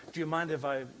 Actually, do you mind if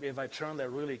I turn that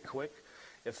really quick?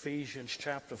 Ephesians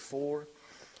chapter 4.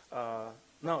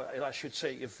 No, I should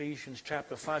say Ephesians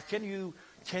chapter 5. Can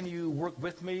you work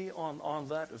with me on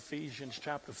that? Ephesians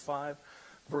chapter 5,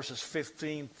 verses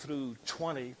 15 through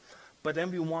 20. But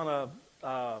then we want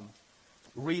to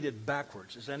read it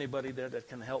backwards. Is anybody there that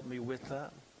can help me with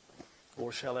that?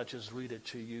 Or shall I just read it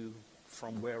to you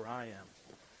from where I am?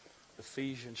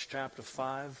 Ephesians chapter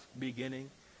 5,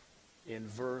 beginning in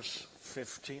verse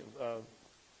 15.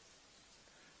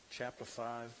 Chapter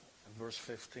 5, verse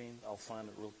 15. I'll find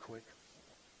it real quick.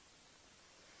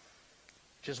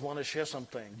 Just want to share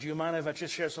something. Do you mind if I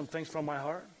just share some things from my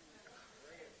heart?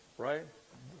 Right?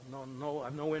 No, I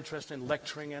have no interest in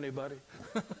lecturing anybody.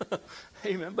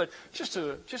 Amen. But just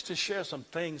to share some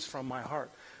things from my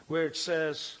heart, where it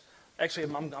says,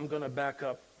 actually, I'm going to back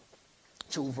up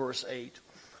to verse 8,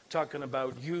 talking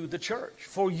about you, the church.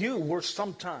 For you were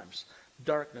sometimes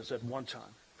darkness at one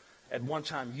time. At one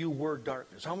time, you were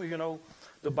darkness. How many of you know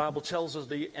the Bible tells us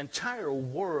the entire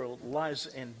world lies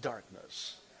in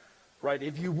darkness? Right?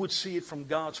 If you would see it from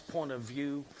God's point of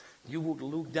view, you would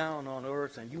look down on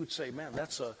earth and you would say, man,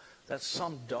 that's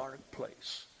some dark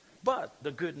place. But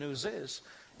the good news is,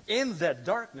 in that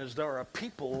darkness, there are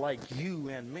people like you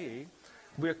and me.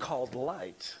 We're called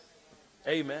light.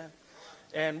 Amen.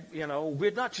 And, you know,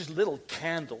 we're not just little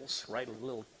candles, right? A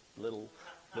little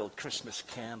Christmas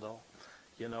candle.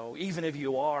 You know, even if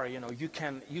you are, you know, you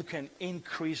can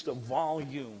increase the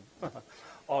volume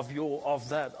of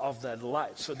that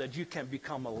light so that you can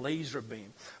become a laser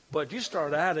beam. But you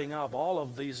start adding up all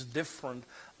of these different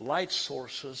light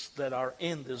sources that are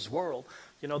in this world.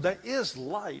 You know, there is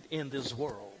light in this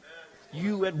world.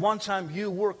 You, at one time, you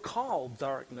were called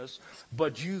darkness,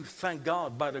 but you, thank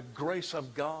God, by the grace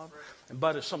of God and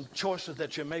by some choices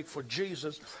that you make for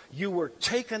Jesus, you were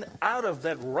taken out of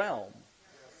that realm.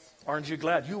 Aren't you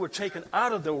glad? You were taken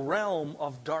out of the realm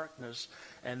of darkness,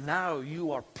 and now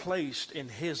you are placed in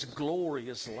His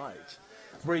glorious light,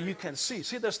 where you can see.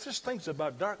 See, there's just things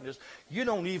about darkness. You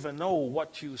don't even know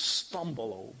what you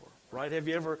stumble over, right? Have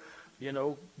you ever, you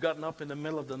know, gotten up in the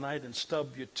middle of the night and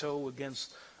stubbed your toe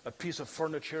against a piece of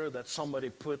furniture that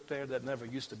somebody put there that never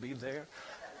used to be there?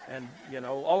 And, you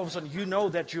know, all of a sudden you know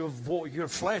that your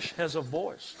flesh has a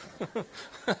voice.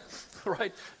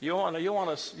 Right? You want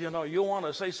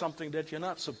to say something that you're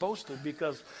not supposed to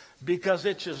because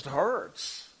it just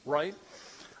hurts, right?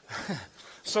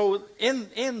 So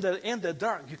in the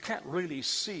dark, you can't really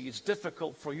see. It's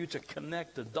difficult for you to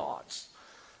connect the dots.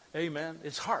 Amen.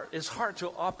 It's hard. It's hard to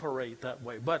operate that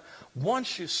way. But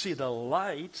once you see the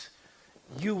light,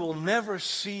 you will never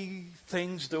see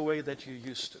things the way that you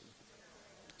used to.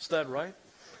 Is that right?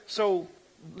 So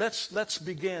let's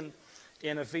begin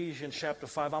in Ephesians chapter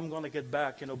 5. I'm going to get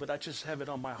back, but I just have it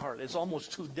on my heart. It's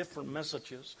almost two different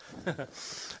messages.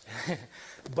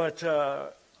 But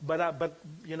it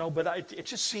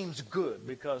just seems good,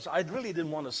 because I really didn't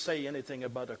want to say anything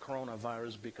about the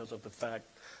coronavirus because of the fact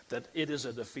that it is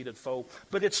a defeated foe.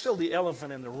 But it's still the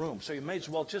elephant in the room. So you may as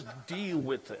well just deal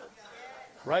with it.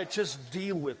 Right? Just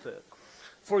deal with it.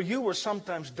 For you were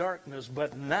sometimes darkness,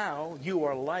 but now you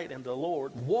are light in the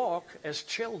Lord. Walk as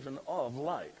children of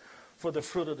light. For the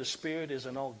fruit of the Spirit is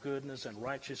in all goodness and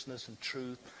righteousness and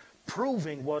truth,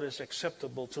 proving what is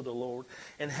acceptable to the Lord,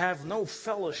 and have no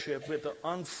fellowship with the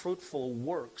unfruitful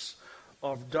works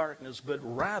of darkness, but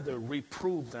rather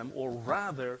reprove them, or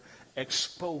rather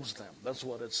expose them. That's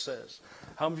what it says.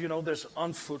 How many of you know there's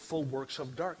unfruitful works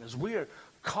of darkness? We are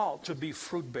called to be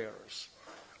fruit bearers.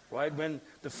 Right? When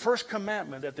the first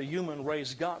commandment that the human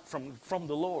race got from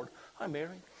the Lord. Hi,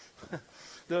 Mary.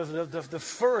 The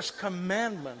first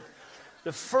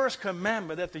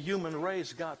commandment that the human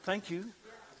race got. Thank you.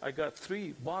 I got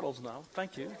 3 bottles now.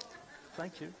 Thank you.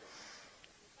 Thank you.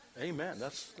 Amen.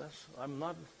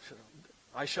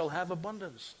 I shall have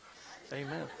abundance.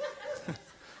 Amen.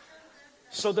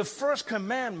 So the first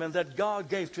commandment that God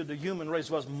gave to the human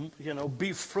race was,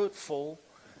 be fruitful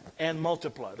and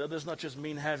multiply. That does not just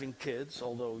mean having kids,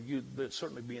 although you'd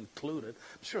certainly be included.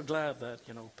 I'm sure glad that,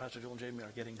 Pastor Joel and Jamie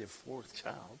are getting their 4th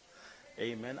child.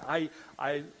 Amen. I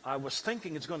was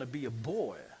thinking it's going to be a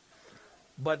boy,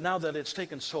 but now that it's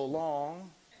taken so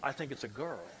long, I think it's a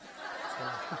girl.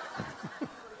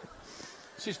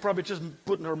 She's probably just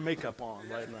putting her makeup on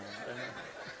right now.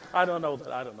 I don't know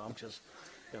that. I don't know. I'm just,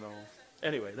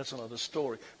 Anyway, that's another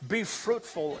story. Be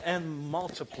fruitful and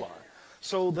multiply.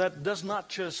 So that does not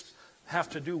just have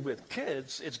to do with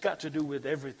kids. It's got to do with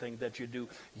everything that you do.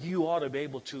 You ought to be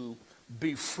able to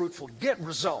be fruitful, get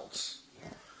results.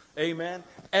 Amen.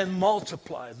 And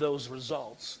multiply those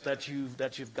results that you've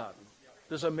gotten.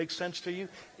 Does that make sense to you?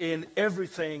 In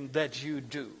everything that you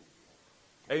do.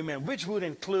 Amen. Which would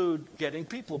include getting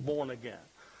people born again.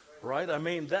 Right? I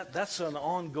mean, that's an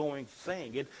ongoing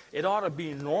thing. It ought to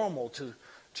be normal to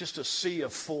see a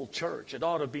full church. It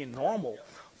ought to be normal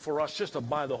for us just to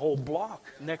buy the whole block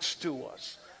next to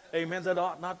us. Amen. That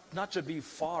ought not to be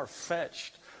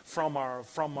far-fetched from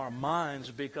our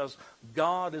minds, because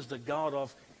God is the God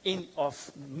of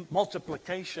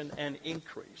multiplication and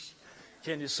increase.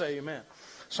 Can you say amen?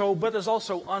 So, but there's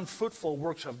also unfruitful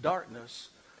works of darkness,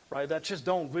 right? That just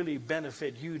don't really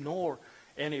benefit you nor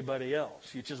anybody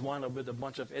else. You just wind up with a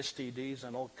bunch of STDs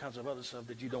and all kinds of other stuff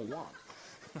that you don't want.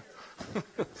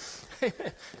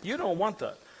 You don't want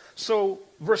that. So,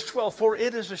 verse 12, for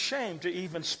it is a shame to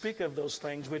even speak of those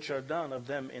things which are done of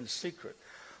them in secret.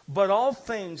 But all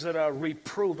things that are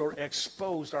reproved or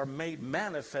exposed are made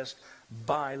manifest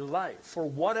by light. For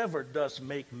whatever does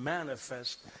make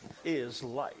manifest is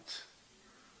light.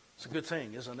 It's a good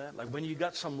thing, isn't it? Like when you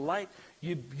got some light,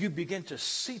 you begin to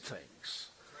see things.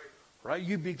 Right?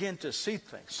 You begin to see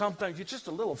things. Sometimes just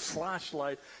a little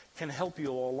flashlight can help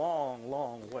you a long,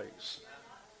 long ways.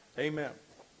 Amen.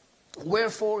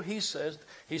 Wherefore, he says,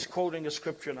 he's quoting a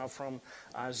scripture now from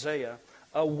Isaiah,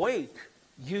 awake,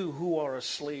 you who are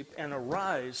asleep, and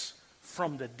arise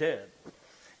from the dead,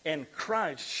 and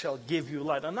Christ shall give you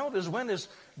light. Now notice, when is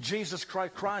Jesus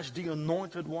Christ the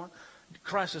anointed one?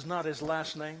 Christ is not his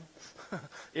last name.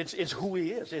 It's who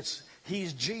he is.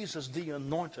 He's Jesus, the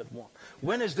anointed one.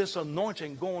 When is this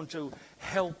anointing going to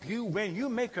help you? When you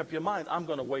make up your mind, I'm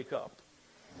going to wake up.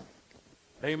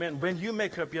 Amen. When you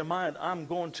make up your mind, I'm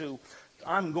going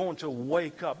to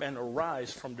wake up and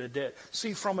arise from the dead.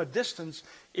 See, from a distance,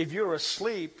 if you're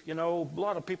asleep, a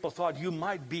lot of people thought you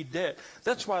might be dead.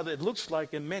 That's why it looks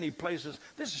like in many places,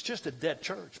 this is just a dead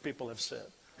church, people have said.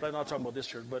 I'm not talking about this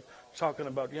church, but talking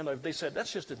about, if they said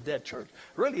that's just a dead church.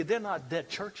 Really, they're not dead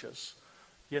churches.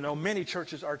 Many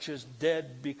churches are just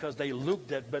dead because they look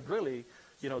dead, but really,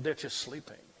 they're just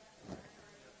sleeping.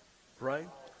 Right?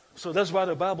 So that's why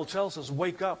the Bible tells us,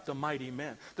 wake up the mighty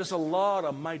men. There's a lot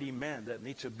of mighty men that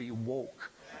need to be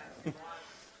woke.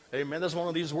 Amen. That's one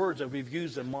of these words that we've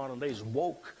used in modern days,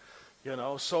 woke.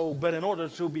 But in order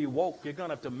to be woke, you're going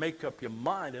to have to make up your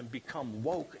mind and become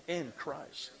woke in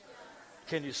Christ.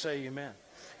 Can you say amen?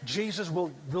 Jesus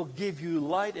will give you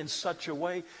light in such a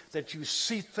way that you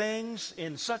see things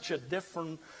in such a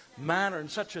different manner, in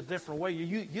such a different way.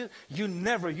 You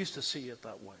never used to see it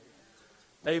that way.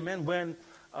 Amen. When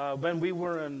we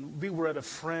were at a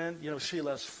friend,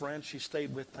 Sheila's friend, she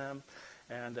stayed with them,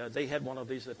 and they had one of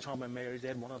these, Tom and Mary, they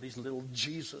had one of these little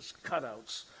Jesus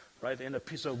cutouts, right, in a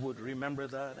piece of wood. Remember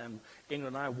that? And Ingrid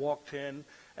and I walked in,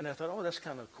 and I thought, oh, that's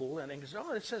kind of cool. And Ingrid said,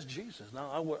 oh, it says Jesus.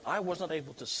 Now, I wasn't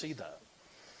able to see that.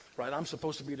 Right, I'm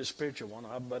supposed to be the spiritual one,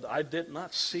 but I did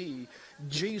not see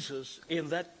Jesus in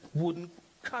that wooden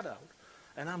cutout.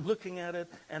 And I'm looking at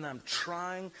it, and I'm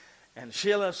trying. And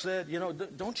Sheila said,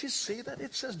 don't you see that?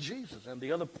 It says Jesus. And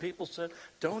the other people said,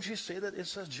 don't you see that? It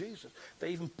says Jesus. They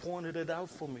even pointed it out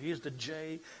for me. Here's the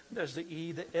J, there's the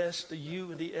E, the S, the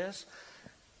U, and the S.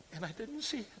 And I didn't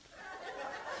see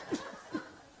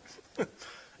it.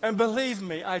 And believe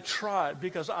me, I tried,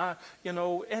 because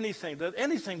anything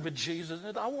with Jesus,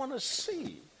 I want to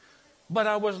see. But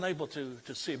I wasn't able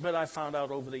to see. But I found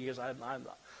out over the years, I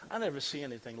never see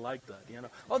anything like that,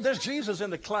 Oh, there's Jesus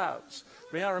in the clouds.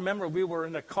 I remember we were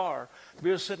in the car. We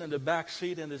were sitting in the back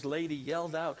seat, and this lady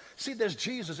yelled out, see, there's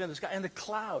Jesus in the sky, in the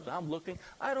clouds. I'm looking.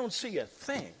 I don't see a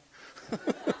thing.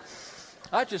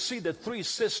 I just see the three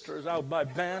sisters out by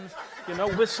Banff,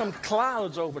 with some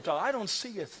clouds over top. I don't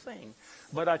see a thing.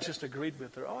 But I just agreed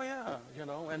with her. Oh, yeah,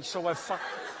 And so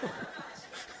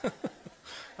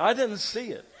I didn't see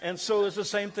it. And so it's the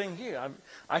same thing here.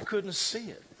 I couldn't see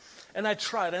it. And I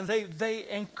tried. And they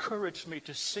encouraged me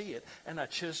to see it. And I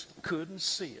just couldn't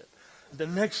see it. The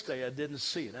next day, I didn't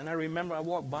see it. And I remember I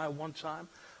walked by one time.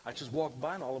 I just walked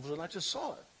by, and all of a sudden, I just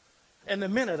saw it. And the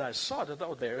minute I saw it, I thought,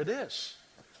 oh, there it is.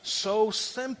 So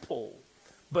simple.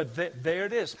 But there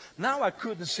it is. Now I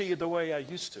couldn't see it the way I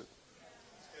used to.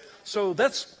 So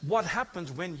that's what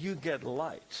happens when you get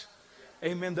light.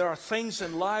 Amen. There are things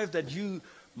in life that you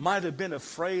might have been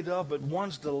afraid of, but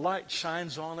once the light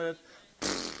shines on it,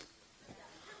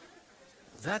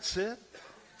 that's it.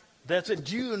 That's it.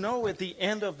 Do you know at the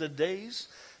end of the days,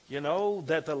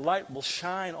 that the light will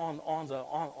shine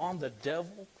on the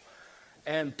devil?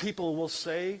 And people will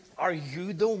say, are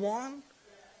you the one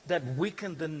that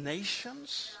weakened the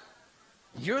nations?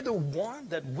 You're the one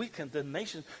that weakened the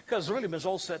nation. Because really, when it's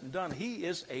all said and done, he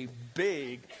is a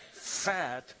big,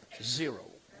 fat zero.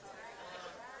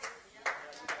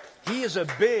 He is a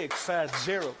big, fat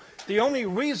zero. The only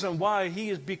reason why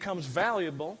he becomes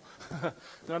valuable,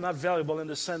 no, not valuable in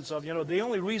the sense of, the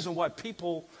only reason why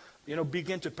people,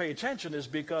 begin to pay attention is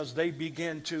because they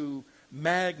begin to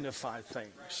magnify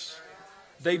things.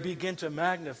 They begin to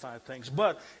magnify things.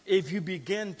 But if you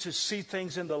begin to see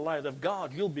things in the light of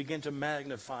God, you'll begin to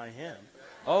magnify him.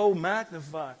 Oh,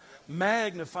 magnify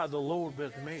the Lord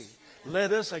with me.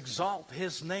 Let us exalt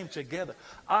his name together.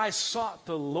 I sought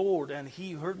the Lord, and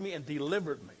he heard me and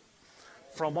delivered me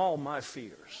from all my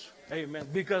fears. Amen.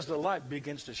 Because the light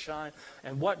begins to shine,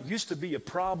 and what used to be a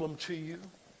problem to you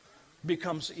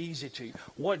becomes easy to you.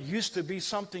 What used to be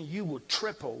something you would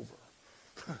trip over.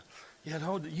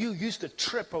 You used to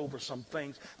trip over some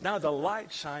things. Now the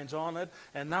light shines on it,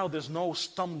 and now there's no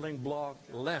stumbling block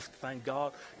left, thank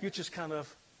God. You just kind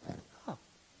of,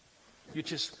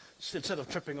 instead of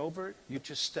tripping over it, you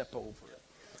just step over it.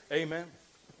 Amen.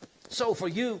 So for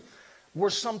you,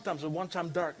 we're sometimes at one time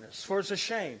darkness. For it's a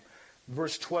shame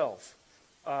verse 12,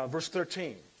 verse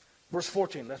 13, verse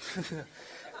 14.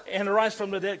 And arise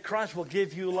from the dead, Christ will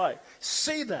give you life.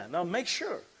 See then, now make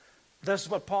sure, that's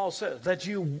what Paul says, that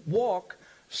you walk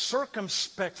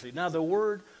circumspectly. Now the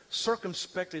word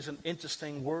circumspect is an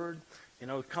interesting word. You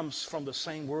know, it comes from the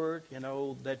same word, you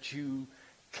know, that you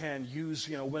can use,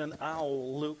 you know, when an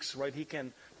owl looks, right, he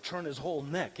can turn his whole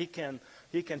neck. He can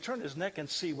turn his neck and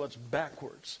see what's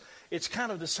backwards. It's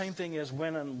kind of the same thing as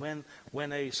when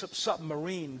a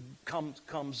submarine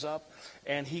comes up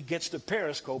and he gets the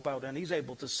periscope out and he's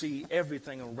able to see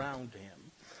everything around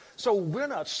him. So we're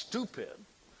not stupid,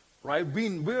 right?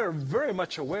 We're very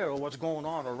much aware of what's going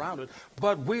on around it,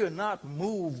 but we are not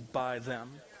moved by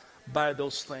them, by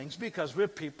those things, because we're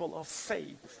people of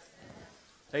faith.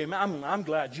 Amen. I'm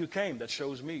glad you came. That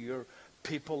shows me you're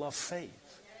people of faith.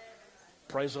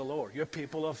 Praise the Lord. You're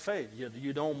people of faith.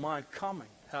 You don't mind coming.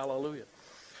 Hallelujah.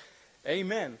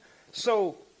 Amen.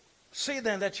 So, see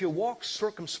then that you walk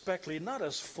circumspectly, not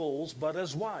as fools, but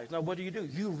as wise. Now, what do?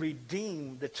 You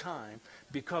redeem the time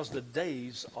because the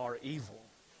days are evil.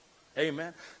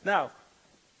 Amen. Now,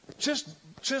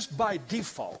 just by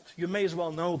default, you may as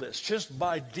well know this. Just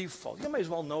by default, you may as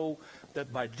well know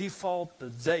that by default, the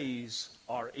days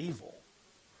are evil.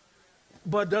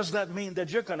 But does that mean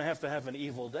that you're going to have an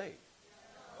evil day?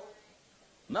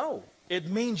 No. It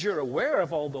means you're aware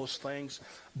of all those things,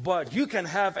 but you can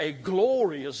have a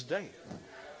glorious day.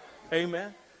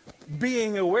 Amen.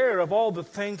 Being aware of all the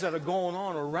things that are going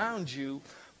on around you,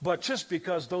 but just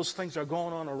because those things are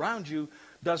going on around you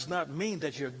does not mean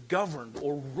that you're governed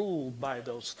or ruled by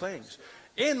those things.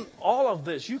 In all of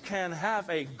this, you can have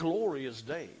a glorious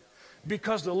day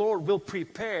because the Lord will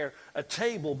prepare a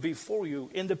table before you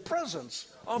in the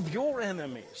presence of your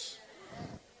enemies.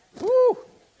 Woo!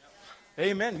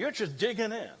 Amen. You're just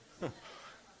digging in,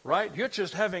 right? You're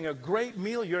just having a great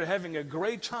meal. You're having a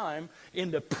great time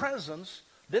in the presence,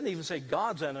 didn't even say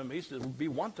God's enemies, it would be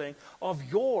one thing, of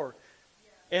your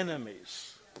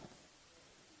enemies.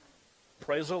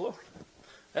 Praise the Lord.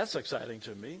 That's exciting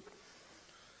to me.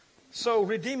 So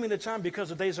redeeming the time because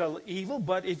the days are evil,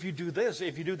 but if you do this,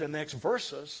 if you do the next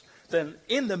verses, then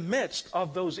in the midst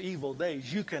of those evil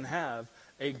days, you can have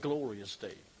a glorious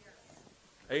day.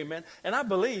 Amen. And I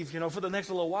believe, for the next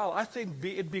little while, I think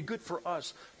it'd be good for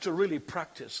us to really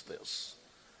practice this,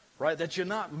 right? That you're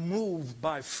not moved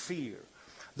by fear,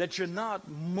 that you're not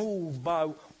moved by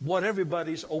what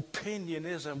everybody's opinion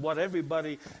is and what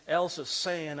everybody else is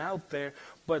saying out there,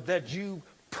 but that you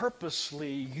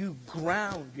purposely, you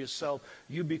ground yourself,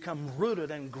 you become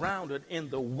rooted and grounded in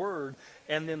the Word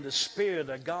and in the Spirit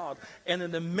of God. And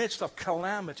in the midst of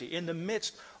calamity, in the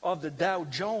midst of the Dow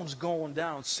Jones going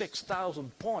down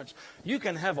 6,000 points, you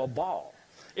can have a ball.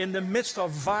 In the midst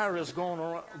of virus going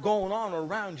on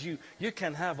around you, you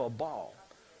can have a ball.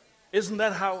 Isn't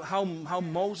that how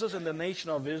Moses and the nation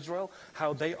of Israel,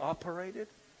 how they operated?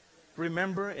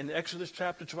 Remember in Exodus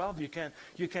chapter 12,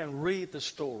 you can read the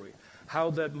story. How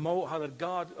that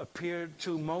God appeared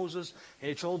to Moses and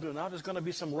he told him, now there's going to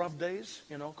be some rough days,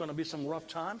 going to be some rough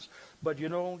times. But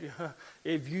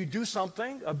if you do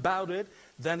something about it,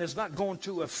 then it's not going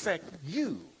to affect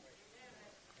you.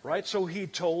 Right? So he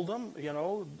told them,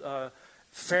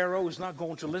 Pharaoh is not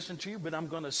going to listen to you, but I'm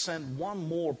going to send one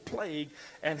more plague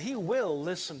and he will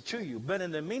listen to you. But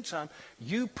in the meantime,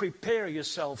 you prepare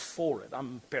yourself for it.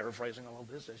 I'm paraphrasing all of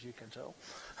this, as you can tell.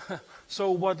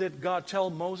 So what did God tell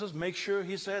Moses? Make sure,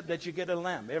 he said, that you get a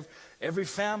lamb. Every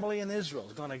family in Israel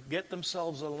is going to get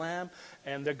themselves a lamb,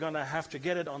 and they're going to have to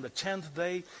get it on the 10th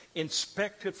day,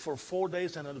 inspect it for 4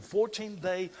 days, and on the 14th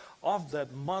day of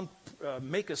that month,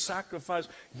 make a sacrifice.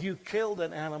 You kill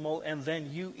that animal, and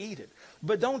then you eat it.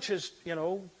 But don't just,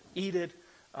 eat it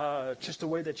just the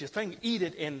way that you think. Eat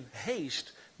it in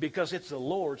haste, because it's the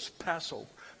Lord's Passover.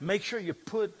 Make sure you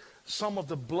put some of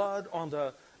the blood on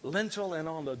the lintel and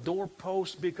on the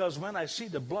doorpost, because when I see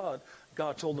the blood,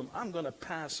 God told them, I'm going to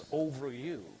pass over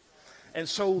you. And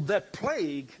so that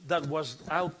plague that was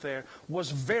out there was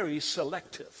very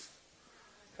selective.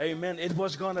 Amen. It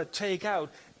was going to take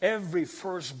out every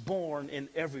firstborn in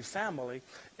every family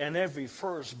and every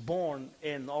firstborn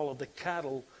in all of the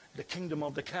cattle, the kingdom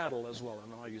of the cattle as well. I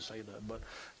don't know how you say that, but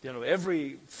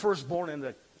every firstborn in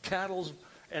the cattle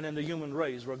and in the human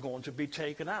race were going to be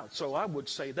taken out. So I would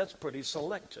say that's pretty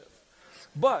selective.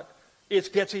 But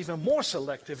it gets even more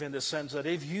selective in the sense that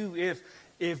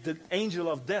if the angel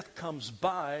of death comes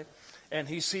by and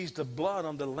he sees the blood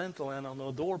on the lintel and on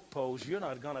the doorpost, you're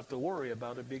not going to have to worry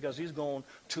about it, because he's going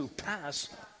to pass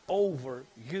over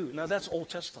you. Now that's Old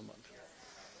Testament.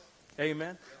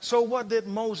 Amen. So what did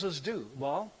Moses do?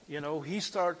 Well, he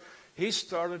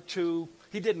started to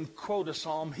He didn't quote a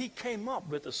psalm. He came up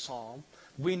with a psalm.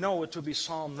 We know it to be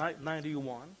Psalm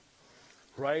 91,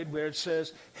 right? Where it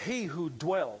says, he who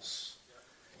dwells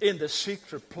in the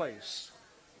secret place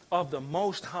of the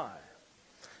Most High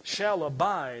shall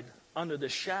abide under the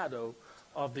shadow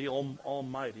of the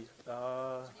Almighty.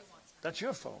 That's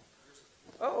your phone.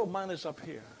 Oh, mine is up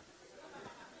here.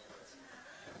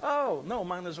 Oh, no,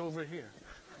 mine is over here.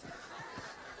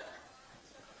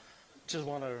 Just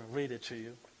want to read it to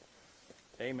you.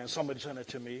 Amen. Somebody sent it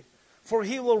to me. For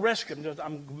he will rescue.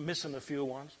 I'm missing a few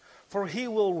ones. For he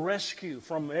will rescue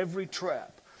from every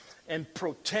trap and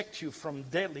protect you from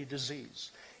deadly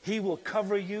disease. He will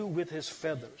cover you with his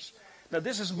feathers. Now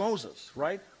this is Moses,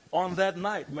 right? On that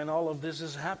night when all of this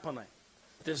is happening.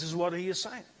 This is what he is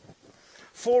saying.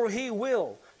 For he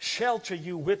will shelter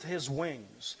you with his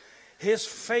wings. His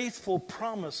faithful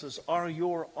promises are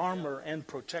your armor and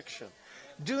protection.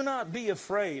 Do not be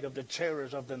afraid of the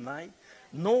terrors of the night,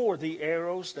 nor the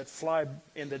arrows that fly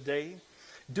in the day.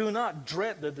 Do not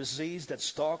dread the disease that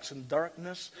stalks in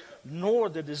darkness, nor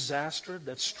the disaster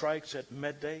that strikes at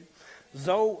midday.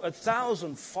 Though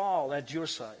 1,000 fall at your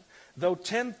side, though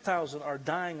 10,000 are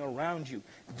dying around you,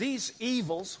 these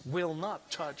evils will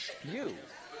not touch you.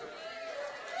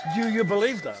 Do you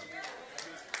believe that?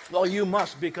 Well, you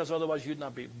must, because otherwise you'd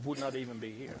would not even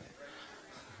be here.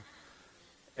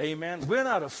 Amen. We're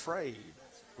not afraid,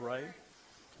 right?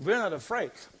 We're not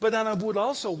afraid. But then I would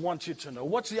also want you to know,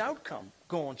 what's the outcome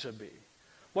going to be?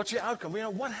 What's the outcome? You know,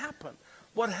 what happened?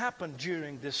 What happened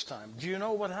during this time? Do you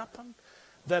know what happened?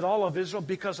 That all of Israel,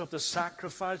 because of the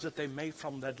sacrifice that they made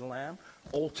from that lamb,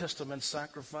 Old Testament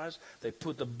sacrifice, they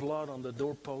put the blood on the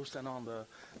doorpost and on the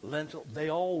lintel. They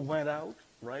all went out,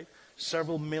 right?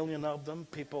 Several million of them.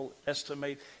 People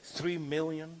estimate 3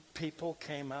 million people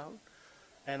came out.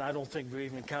 And I don't think we're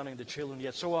even counting the children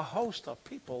yet. So a host of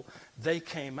people, they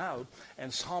came out.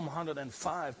 And Psalm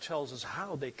 105 tells us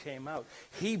how they came out.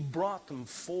 He brought them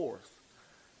forth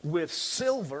with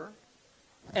silver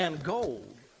and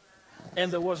gold.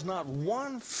 And there was not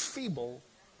one feeble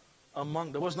among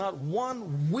them. There was not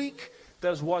one weak.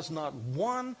 There was not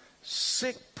one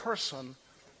sick person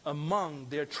among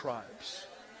their tribes.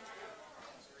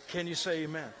 Can you say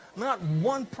amen? Not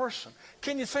one person.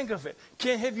 Can you think of it?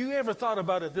 Have you ever thought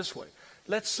about it this way?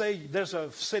 Let's say there's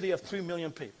a city of 3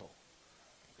 million people.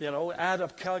 You know, add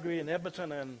up Calgary and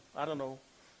Edmonton and, I don't know,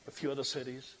 a few other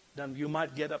cities. Then you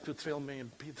might get up to 3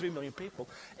 million people.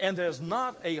 And there's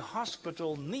not a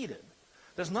hospital needed.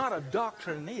 There's not a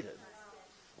doctor needed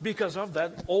because of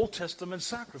that Old Testament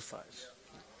sacrifice.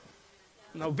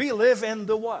 Now, we live in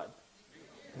the what?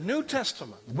 New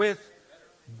Testament with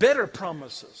better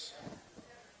promises.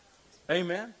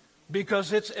 Amen.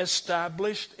 Because it's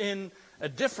established in a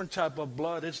different type of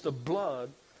blood. It's the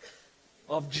blood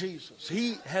of Jesus.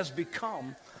 He has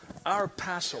become our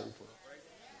Passover.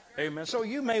 Amen. So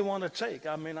you may want to take,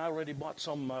 I already bought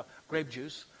some grape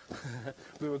juice.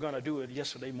 We were going to do it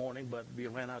yesterday morning, but we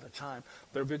ran out of time.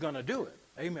 But we're going to do it.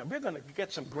 Amen. We're going to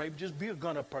get some grape juice. We're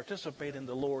going to participate in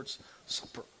the Lord's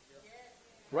Supper.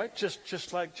 Right?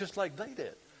 Just like they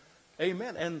did.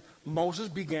 Amen. And Moses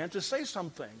began to say some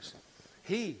things.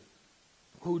 He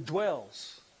who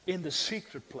dwells in the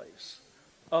secret place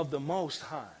of the Most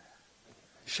High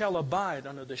shall abide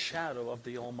under the shadow of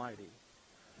the Almighty.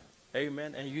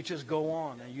 Amen. And you just go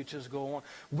on and you just go on.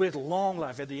 With long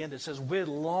life, at the end it says, with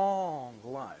long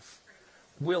life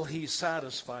will he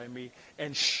satisfy me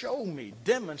and show me,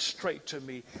 demonstrate to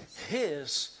me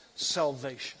his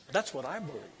salvation. That's what I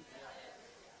believe.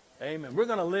 Amen. We're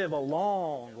going to live a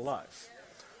long life.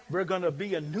 We're going to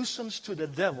be a nuisance to the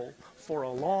devil for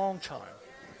a long time.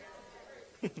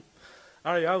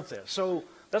 Are you out there? So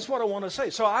that's what I want to say.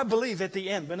 So I believe at the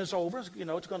end, when it's over, you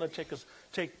know, it's going to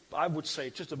take, I would say,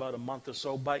 just about a month or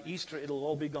so. By Easter, it'll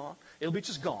all be gone. It'll be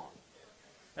just gone.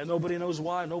 And nobody knows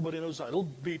why. Nobody knows how. It'll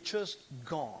be just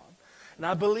gone. And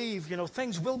I believe, you know,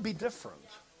 things will be different.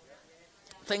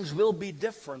 Things will be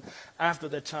different after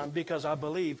that time, because I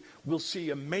believe we'll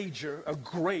see a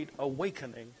great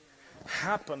awakening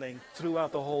happening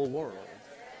throughout the whole world.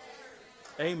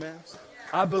 Amen.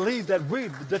 I believe that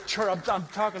the church, I'm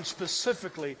talking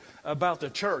specifically about the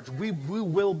church, we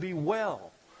will be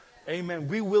well. Amen.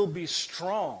 We will be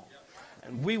strong.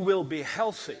 And we will be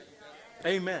healthy.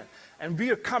 Amen. And we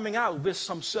are coming out with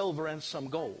some silver and some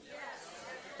gold.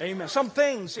 Amen. Some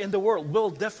things in the world will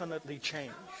definitely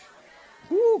change.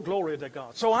 Woo, glory to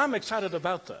God. So I'm excited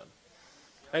about that.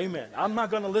 Amen. I'm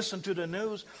not going to listen to the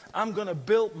news. I'm going to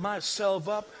build myself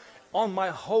up on my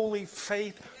holy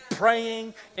faith,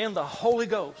 praying in the Holy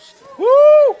Ghost.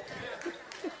 Woo!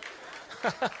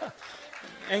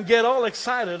 And get all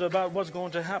excited about what's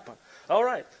going to happen. All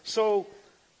right. So,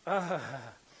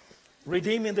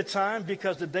 redeeming the time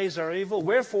because the days are evil.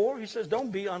 Wherefore, he says,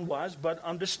 don't be unwise, but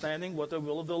understanding what the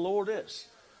will of the Lord is.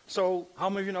 So, how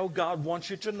many of you know God wants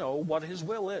you to know what his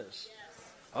will is?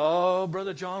 Oh,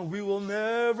 Brother John, we will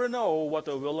never know what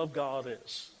the will of God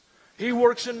is. He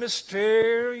works in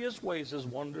mysterious ways, his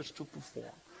wonders to perform.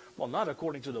 Well, not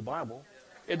according to the Bible.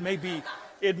 It may be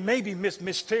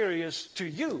mysterious to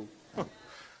you,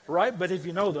 right? But if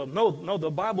you know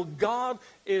the Bible, God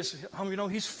is, how many of you know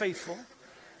he's faithful?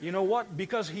 You know what?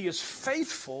 Because he is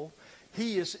faithful,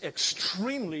 he is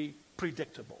extremely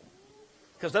predictable.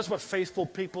 Because that's what faithful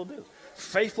people do.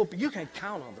 Faithful, you can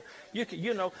count on them.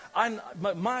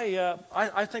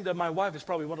 I think that my wife is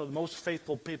probably one of the most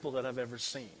faithful people that I've ever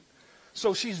seen.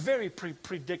 So she's very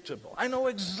predictable. I know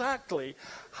exactly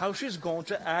how she's going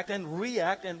to act and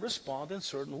react and respond in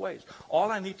certain ways.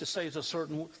 All I need to say is a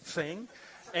certain thing,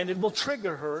 and it will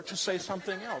trigger her to say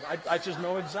something else. I just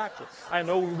know exactly. I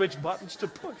know which buttons to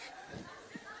push.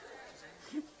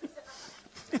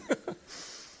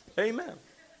 Amen.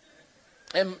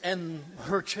 And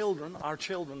her children, our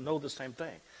children, know the same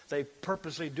thing. They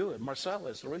purposely do it. Marcel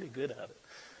is really good at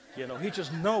it. He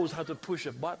just knows how to push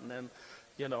a button, and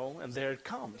and there it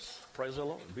comes. Praise the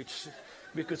Lord.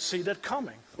 We could see that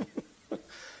coming.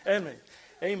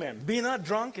 Amen. Be not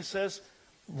drunk, it says,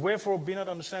 wherefore be not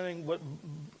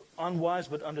unwise,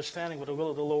 but understanding what the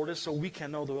will of the Lord is, so we can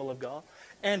know the will of God.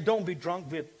 And don't be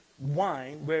drunk with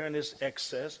wine, wherein is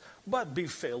excess, but be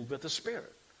filled with the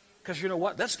Spirit. Because you know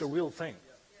what? That's the real thing.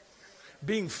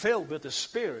 Being filled with the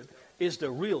Spirit is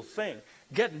the real thing.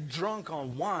 Getting drunk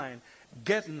on wine,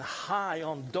 getting high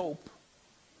on dope,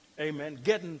 amen,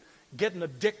 getting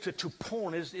addicted to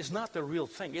porn is not the real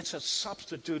thing. It's a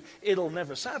substitute. It'll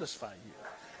never satisfy you.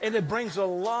 And it brings a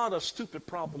lot of stupid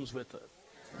problems with it.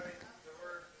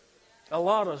 A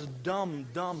lot of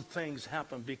dumb things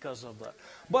happen because of that.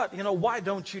 But, why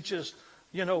don't you just,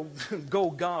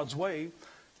 go God's way,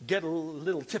 get a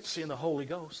little tipsy in the Holy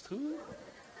Ghost? Ooh,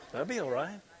 that'd be all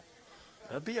right.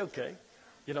 That'd be okay.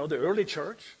 The early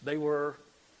church, they were,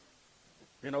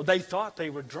 they thought they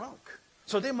were drunk.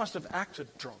 So they must have acted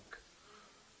drunk.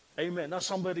 Amen. Now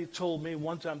somebody told me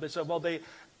one time, they said, well, they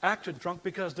acted drunk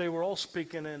because they were all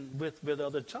speaking with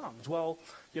other tongues. Well,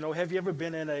 have you ever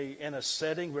been in a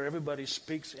setting where everybody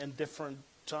speaks in different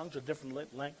tongues or different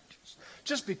languages?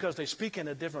 Just because they speak in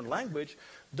a different language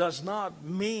does not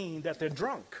mean that they're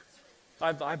drunk.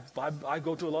 I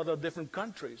go to a lot of different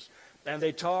countries, and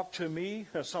they talk to me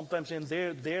sometimes in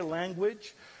their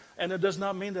language, and it does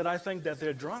not mean that I think that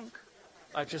they're drunk.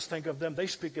 I just think of them, they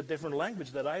speak a different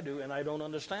language that I do, and I don't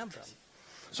understand them.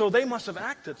 So they must have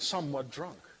acted somewhat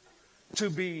drunk to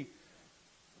be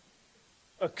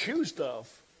accused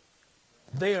of.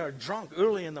 They are drunk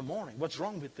early in the morning. What's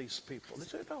wrong with these people? They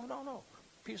say, no.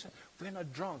 Peace. We're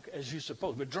not drunk as you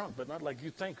suppose. We're drunk, but not like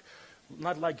you think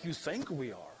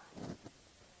we are.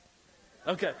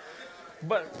 Okay.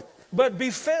 But be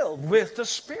filled with the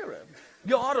Spirit.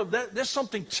 You ought to, there's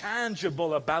something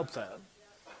tangible about that.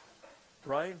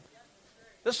 Right?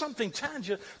 There's something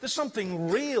tangible. There's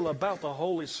something real about the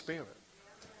Holy Spirit.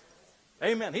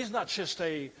 Amen. He's not just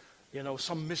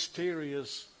some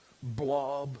mysterious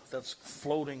blob that's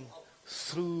floating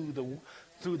through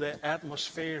the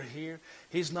atmosphere here.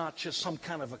 He's not just some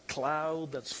kind of a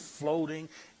cloud that's floating,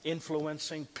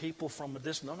 influencing people from a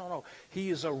distance. No.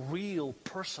 He is a real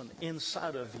person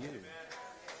inside of you.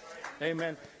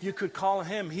 Amen. You could call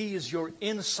him, he is your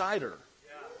insider.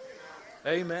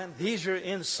 Amen. He's your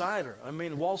insider. I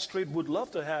mean, Wall Street would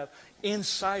love to have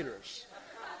insiders,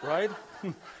 right?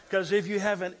 Because if you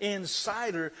have an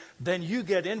insider, then you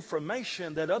get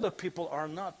information that other people are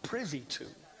not privy to.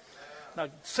 Now,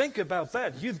 think about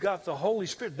that. You've got the Holy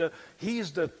Spirit.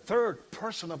 He's the third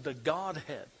person of the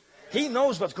Godhead. He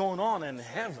knows what's going on in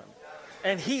heaven.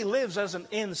 And he lives as an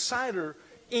insider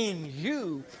in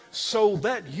you so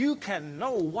that you can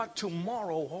know what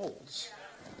tomorrow holds.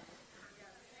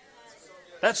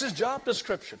 That's his job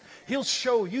description. He'll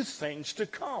show you things to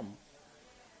come.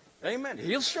 Amen.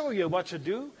 He'll show you what to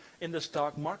do in the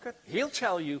stock market. He'll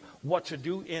tell you what to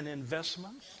do in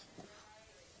investments.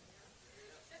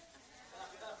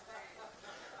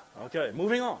 Okay,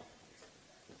 moving on.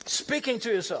 Speaking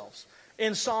to yourselves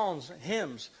in psalms,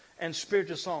 hymns, and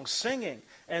spiritual songs, singing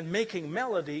and making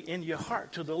melody in your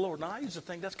heart to the Lord. Now, I used to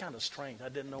think that's kind of strange. I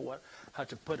didn't know how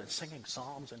to put it. Singing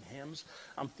psalms and hymns.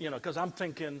 Because I'm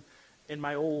thinking in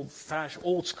my old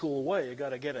school way, you got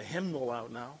to get a hymnal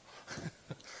out now.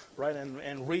 Right,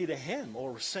 and read a hymn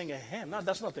or sing a hymn. Now,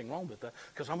 there's nothing wrong with that,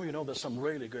 because some of you know there's some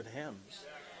really good hymns,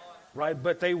 right?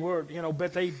 But they were,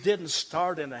 but they didn't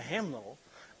start in a hymnal.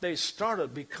 They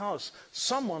started because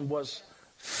someone was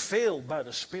filled by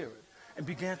the Spirit and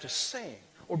began to sing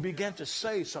or began to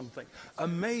say something.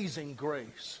 Amazing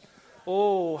grace.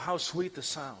 Oh, how sweet the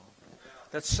sound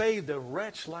that saved a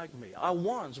wretch like me. I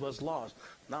once was lost,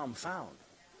 now I'm found.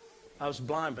 I was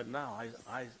blind, but now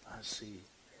I see.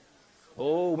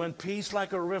 Oh, when peace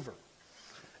like a river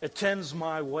attends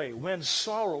my way, when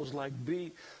sorrows like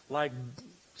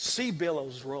sea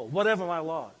billows roll, whatever my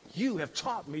lot, you have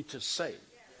taught me to say,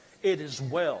 it is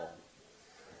well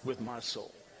with my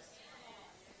soul.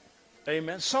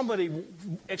 Amen. Somebody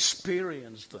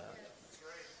experienced that.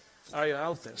 Are you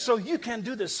out there? So you can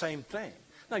do the same thing.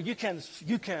 Now you can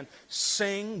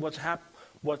sing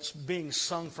what's being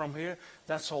sung from here.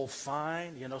 That's all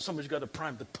fine. You know, somebody's got to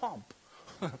prime the pump.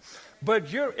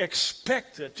 But you're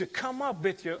expected to come up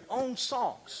with your own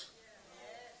songs.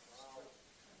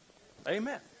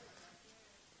 Amen.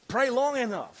 Pray long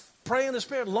enough. Pray in the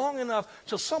Spirit long enough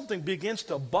till something begins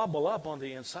to bubble up on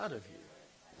the inside of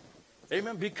you.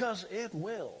 Amen. Because it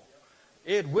will.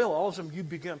 It will. All of a sudden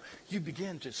you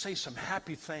begin to say some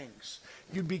happy things.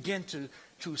 You begin to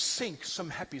think some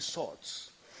happy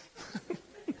thoughts.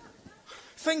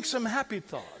 Think some happy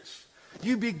thoughts.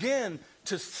 You begin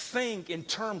to think in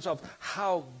terms of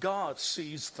how God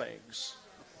sees things.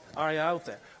 Are you out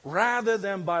there? Rather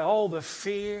than by all the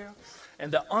fear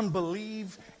and the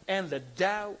unbelief and the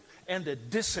doubt and the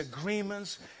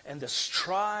disagreements and the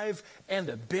strife and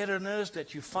the bitterness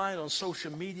that you find on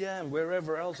social media and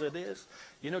wherever else it is.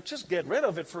 You know, just get rid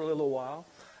of it for a little while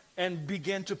and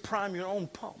begin to prime your own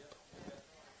pump.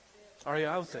 Are you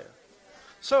out there?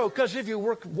 So, because if you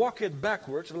walk it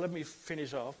backwards, let me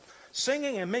finish off.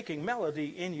 Singing and making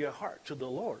melody in your heart to the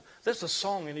Lord. There's a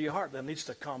song in your heart that needs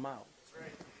to come out.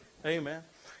 Amen.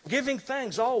 Giving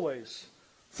thanks always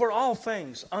for all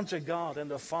things unto God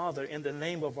and the Father in the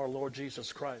name of our Lord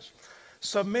Jesus Christ.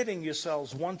 Submitting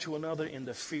yourselves one to another in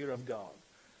the fear of God.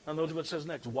 Now notice what it says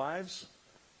next. Wives,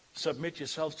 submit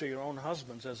yourselves to your own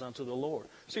husbands as unto the Lord.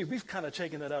 See, we've kind of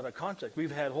taken that out of context.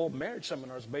 We've had whole marriage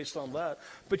seminars based on that.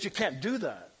 But you can't do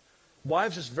that.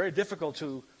 Wives, it's very difficult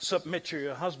to submit to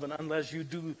your husband unless you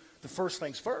do the first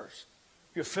things first.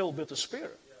 You're filled with the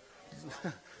Spirit.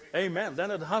 Amen. Then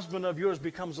the husband of yours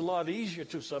becomes a lot easier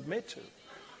to submit to.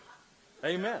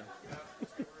 Amen.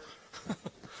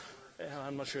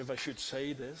 I'm not sure if I should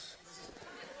say this.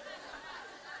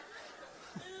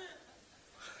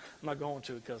 I'm not going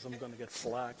to because I'm going to get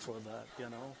flack for that, you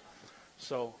know.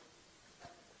 So,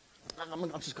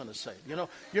 I'm just going to say, you know,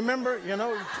 you remember, you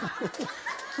know,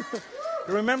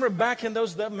 remember back in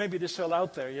those days, maybe they're still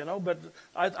out there, you know, but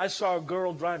I saw a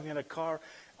girl driving in a car.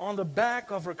 On the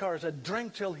back of her car, it said,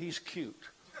 drink till he's cute.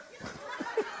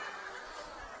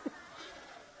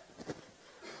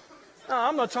 Now,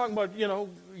 I'm not talking about, you know,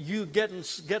 you getting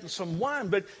some wine,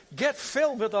 but get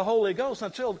filled with the Holy Ghost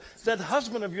until that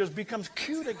husband of yours becomes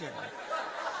cute again.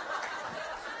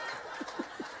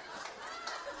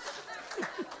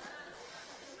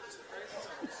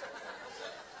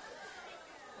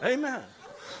 Amen.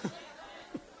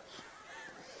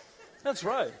 That's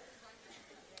right.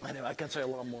 Anyway, I can say a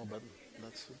lot more, but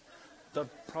that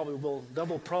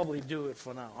will probably do it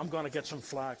for now. I'm going to get some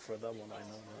flack for that one, I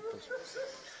know that.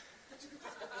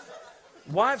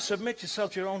 Wives, submit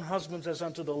yourself to your own husbands as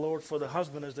unto the Lord, for the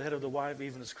husband is the head of the wife,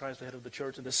 even as Christ the head of the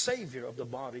church, and the Savior of the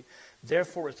body.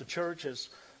 Therefore, as the church is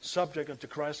subject unto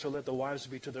Christ, so let the wives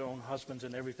be to their own husbands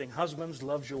in everything. Husbands,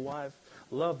 love your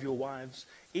wives,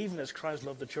 even as Christ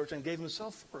loved the church and gave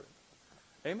himself for it.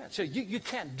 Amen. So you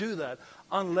can't do that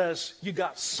unless you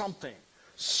got something,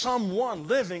 someone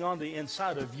living on the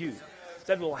inside of you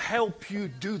that will help you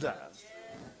do that.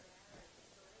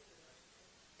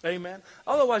 Amen.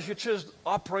 Otherwise, you're just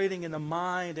operating in the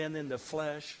mind and in the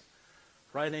flesh,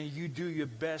 right? And you do your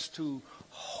best to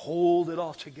hold it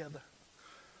all together.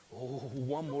 Oh,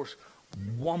 one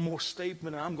more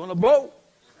statement, and I'm going to blow.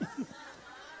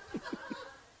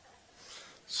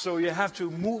 So you have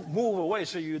to move away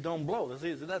so you don't blow.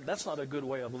 That's not a good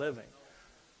way of living.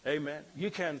 Amen. You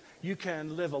can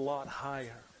live a lot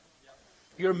higher.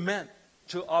 You're meant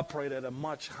to operate at a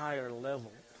much higher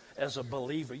level as a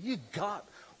believer. You got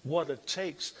what it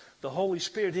takes. The Holy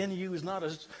Spirit in you is not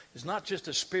just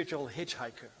a spiritual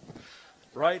hitchhiker,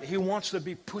 right? He wants to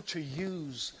be put to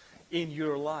use in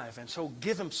your life. And so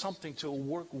give him something to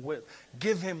work with.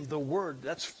 Give him the word.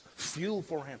 That's fuel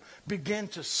for him. Begin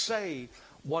to say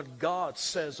what God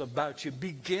says about you.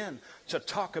 Begin to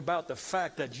talk about the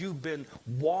fact that you've been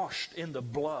washed in the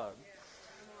blood.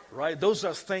 Right? Those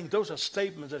are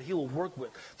statements that he'll work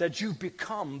with. That you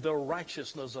become the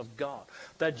righteousness of God.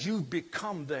 That you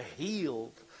become the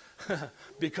healed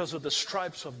Because of the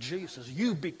stripes of Jesus,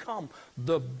 you become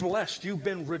the blessed. You've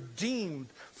been redeemed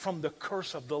from the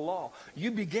curse of the law.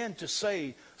 You begin to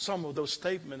say some of those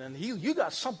statements, and you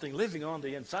got something living on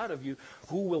the inside of you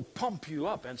who will pump you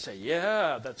up and say,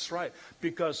 yeah, that's right,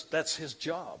 because that's his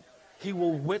job.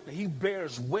 He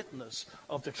bears witness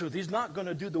of the truth. He's not going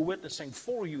to do the witnessing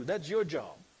for you. That's your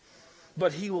job.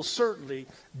 But he will certainly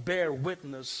bear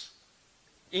witness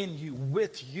in you,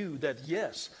 with you, that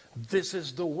yes, this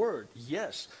is the word.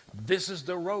 Yes, this is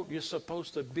the road you're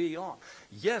supposed to be on.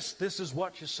 Yes, this is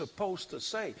what you're supposed to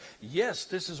say. Yes,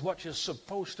 this is what you're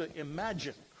supposed to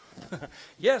imagine.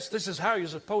 Yes, this is how you're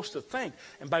supposed to think.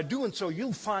 And by doing so,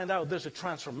 you'll find out there's a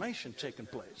transformation taking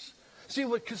place. See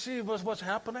what's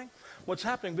happening? What's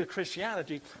happening with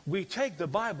Christianity, we take the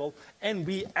Bible and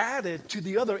we add it to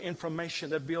the other information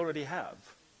that we already have.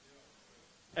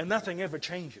 And nothing ever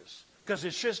changes. Because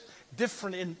it's just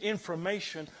different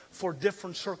information for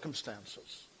different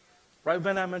circumstances. Right?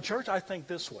 When I'm in church, I think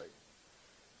this way.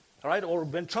 All right? Or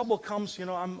when trouble comes,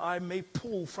 I may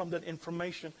pull from that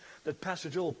information that Pastor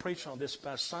Joel preached on this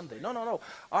past Sunday. No.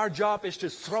 Our job is to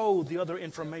throw the other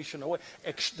information away.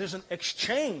 There's an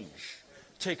exchange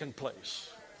taking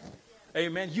place.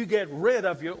 Amen. You get rid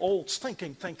of your old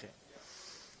stinking thinking.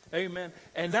 Amen.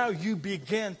 And now you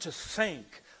begin to think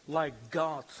like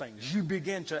God thinks. You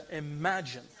begin to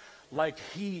imagine like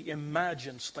he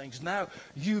imagines things. Now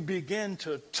you begin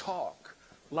to talk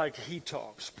like he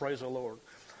talks. Praise the Lord.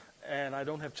 And I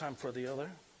don't have time for the other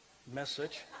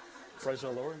message. Praise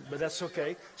the Lord. But that's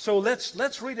okay. So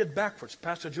let's read it backwards.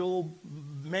 Pastor Joel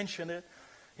mentioned it.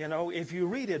 If you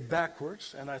read it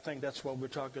backwards, and I think that's what we're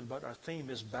talking about. Our theme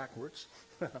is backwards.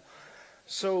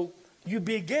 So you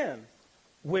begin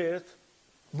with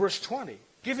verse 20.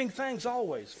 Giving thanks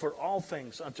always for all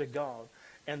things unto God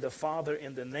and the Father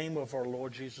in the name of our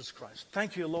Lord Jesus Christ.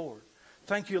 Thank you, Lord.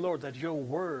 Thank you, Lord, that your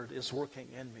word is working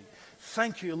in me.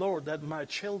 Thank you, Lord, that my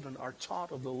children are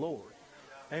taught of the Lord.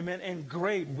 Amen. And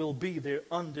great will be their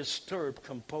undisturbed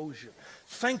composure.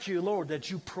 Thank you, Lord,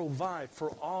 that you provide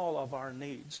for all of our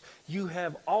needs. You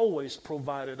have always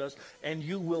provided us, and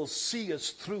you will see us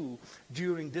through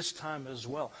during this time as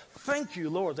well. Thank you,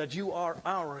 Lord, that you are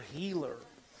our healer.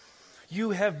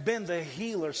 You have been the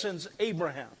healer since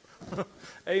Abraham.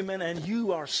 Amen. And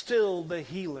you are still the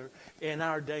healer in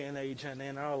our day and age and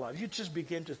in our life. You just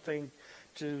begin to think,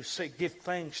 to say, give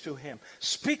thanks to him.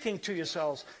 Speaking to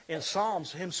yourselves in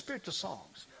psalms, hymns, spiritual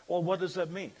songs. Well, what does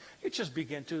that mean? You just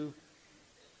begin to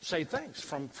say thanks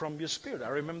from your spirit. I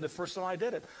remember the first time I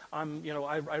did it.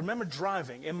 I remember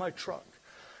driving in my truck.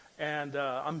 And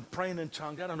I'm praying in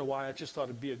tongues. I don't know why. I just thought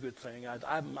it'd be a good thing.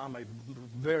 I'm a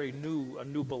very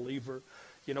new believer,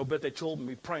 but they told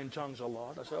me pray in tongues a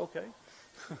lot. I said, okay.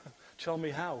 Tell me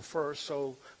how first.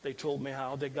 So they told me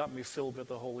how. They got me filled with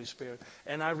the Holy Spirit.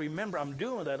 And I remember I'm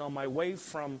doing that on my way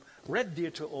from Red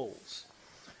Deer to Olds.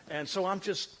 And so I'm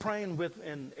just praying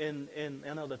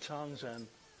in other tongues, and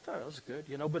I thought it was good,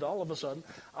 But all of a sudden,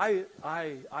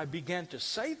 I began to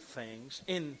say things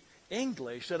in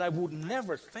English that I would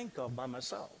never think of by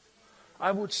myself.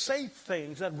 I would say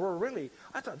things that were really,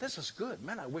 I thought, this is good.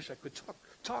 Man, I wish I could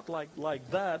talk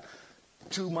like that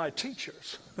to my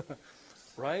teachers.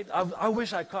 Right? I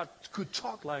wish I could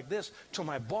talk like this to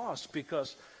my boss,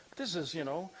 because this is,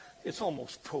 it's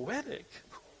almost poetic.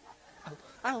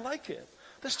 I like it.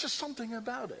 There's just something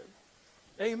about it.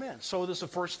 Amen. So this is the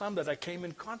first time that I came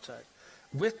in contact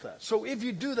with that. So if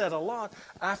you do that a lot,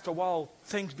 after a while,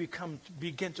 things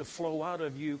begin to flow out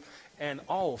of you, and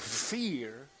all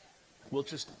fear will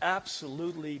just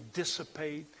absolutely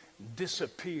disappear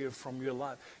from your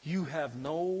life. You have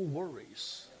no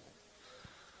worries.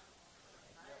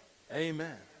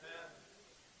 Amen.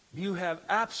 You have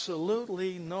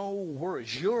absolutely no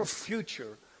worries. Your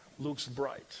future looks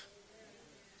bright.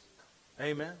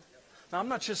 Amen. Now, I'm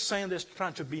not just saying this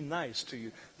trying to be nice to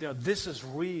you. This is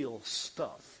real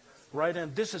stuff, right?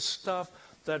 And this is stuff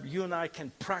that you and I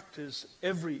can practice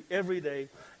every day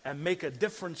and make a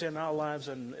difference in our lives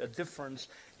and a difference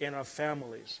in our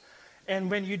families. And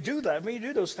when you do that, when you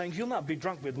do those things, you'll not be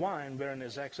drunk with wine wherein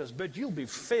there's excess, but you'll be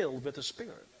filled with the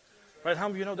Spirit. Right? How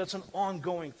many of you know that's an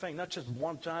ongoing thing? Not just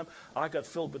one time. I got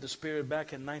filled with the Spirit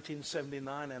back in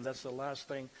 1979, and that's the last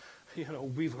thing,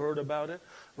 we've heard about it.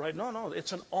 Right? No,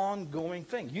 it's an ongoing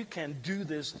thing. You can do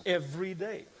this every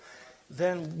day.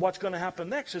 Then what's going to happen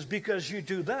next is, because you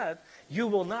do that, you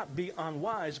will not be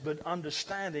unwise, but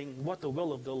understanding what the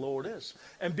will of the Lord is.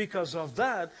 And because of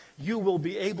that, you will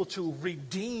be able to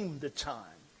redeem the time.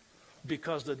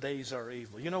 because the days are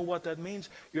evil. You know what that means?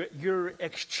 You're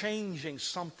exchanging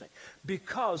something.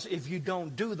 Because if you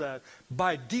don't do that,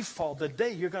 by default, the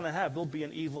day you're going to have will be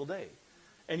an evil day.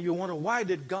 And you wonder, why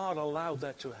did God allow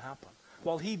that to happen?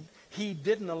 Well, He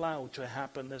didn't allow it to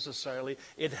happen necessarily.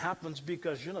 It happens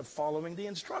because you're not following the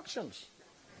instructions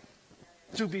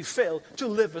to be filled, to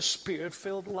live a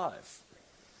Spirit-filled life.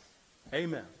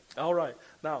 Amen. All right.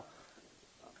 Now,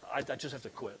 I just have to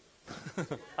quit.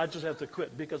 I just have to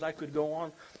quit because I could go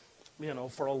on,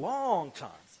 for a long time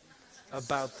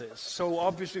about this. So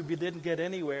obviously we didn't get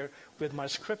anywhere with my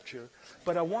scripture,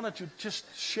 but I wanted to just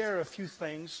share a few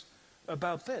things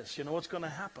about this, what's going to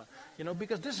happen,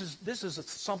 because this is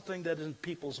something that is in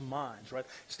people's minds, right?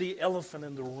 It's the elephant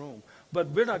in the room, but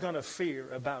we're not going to fear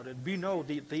about it. We know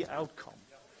the outcome.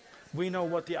 We know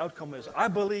what the outcome is. I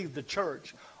believe the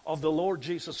church of the Lord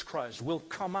Jesus Christ will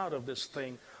come out of this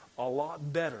thing a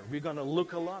lot better. We're going to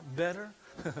look a lot better.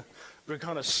 We're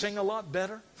going to sing a lot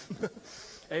better.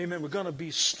 Amen. We're going to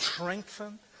be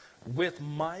strengthened with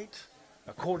might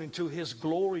according to His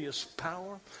glorious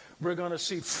power. We're going to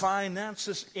see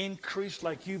finances increase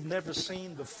like you've never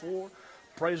seen before.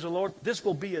 Praise the Lord. This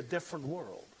will be a different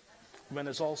world when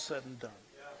it's all said and done.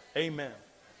 Amen.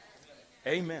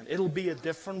 Amen. It'll be a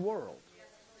different world.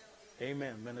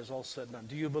 Amen. When it's all said and done.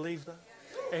 Do you believe that?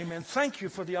 Amen. Thank you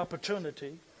for the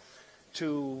opportunity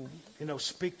to,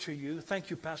 speak to you. Thank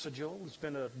you, Pastor Joel. It's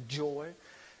been a joy.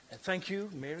 And thank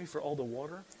you, Mary, for all the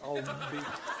water. I'll be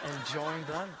enjoying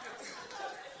that.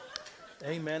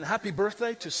 Amen. Happy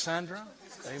birthday to Sandra.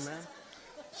 Amen.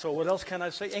 So what else can I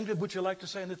say? Ingrid, would you like to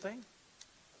say anything?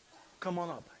 Come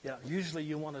on up. Yeah, usually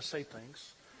you want to say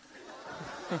things.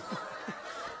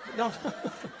 No,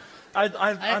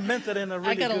 I meant it in a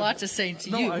really I got good a lot to say to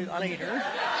you later.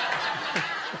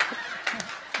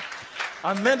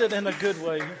 I meant it in a good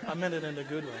way. I meant it in a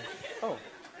good way. Oh,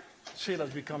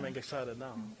 Sheila's becoming excited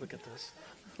now. Look at this.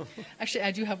 Actually,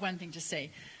 I do have one thing to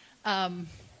say.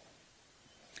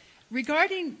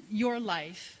 Regarding your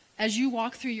life, as you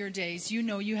walk through your days, you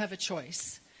know you have a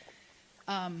choice.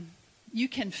 You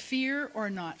can fear or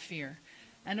not fear.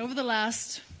 And over the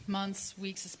last months,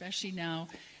 weeks, especially now,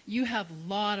 you have a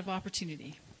lot of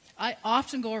opportunity. I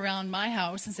often go around my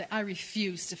house and say, I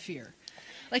refuse to fear.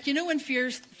 Like, when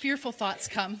fearful thoughts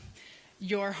come,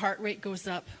 your heart rate goes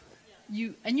up.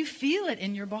 You feel it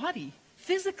in your body.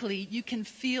 Physically, you can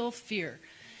feel fear.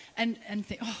 And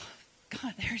think, oh,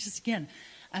 God, there's this again.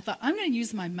 I thought, I'm going to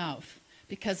use my mouth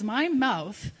because my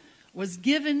mouth was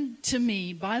given to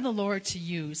me by the Lord to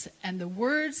use. And the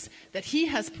words that He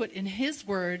has put in His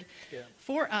word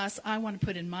for us, I want to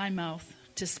put in my mouth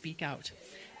to speak out.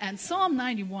 And Psalm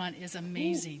 91 is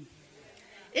amazing.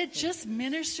 It just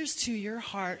ministers to your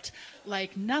heart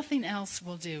like nothing else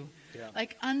will do. Yeah.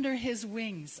 Like under His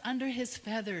wings, under His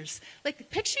feathers. Like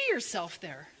picture yourself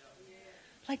there.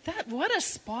 Like that, what a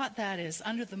spot that is.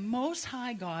 Under the Most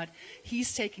High God,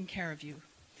 He's taking care of you.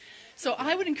 So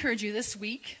I would encourage you this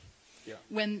week,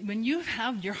 when you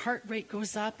have your heart rate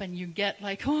goes up and you get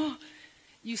like, oh,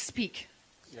 you speak.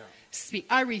 Yeah. Speak.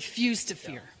 I refuse to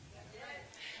fear.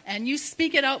 And you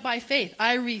speak it out by faith.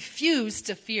 I refuse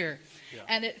to fear. Yeah.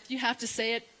 And if you have to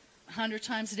say it 100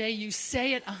 times a day, you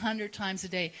say it 100 times a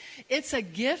day. It's a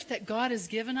gift that God has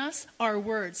given us, our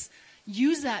words.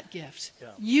 Use that gift. Yeah.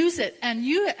 Use it.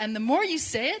 And the more you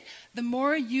say it, the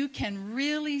more you can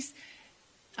really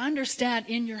understand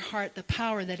in your heart the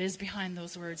power that is behind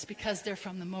those words because they're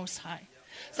from the Most High.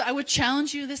 So I would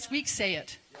challenge you this week, say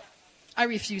it. I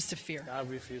refuse to fear. I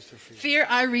refuse to fear. Fear,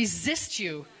 I resist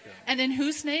you. Yeah. And in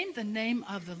whose name? The name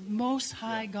of the Most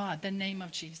High God, the name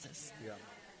of Jesus. Yeah.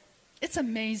 It's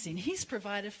amazing. He's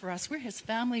provided for us. We're His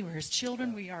family. We're His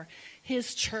children. We are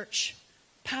His church.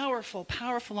 Powerful,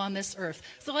 powerful on this earth.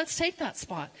 So let's take that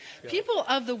spot. Yeah. People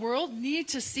of the world need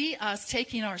to see us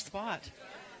taking our spot.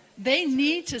 They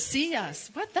need to see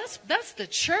us. But that's the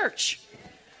church.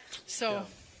 So,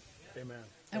 Amen.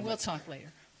 And we'll talk later.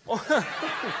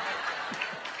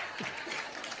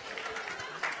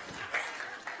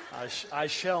 I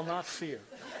shall not fear.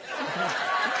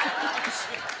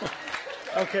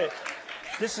 Okay,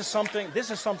 this is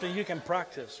something you can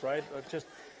practice, right? Just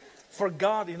for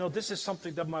God, this is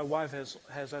something that my wife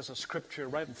has as a scripture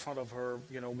right in front of her.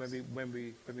 When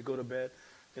we go to bed,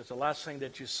 it's the last thing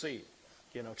that you see.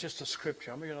 Just a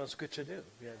scripture. It's good to do.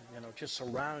 Just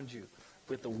surround you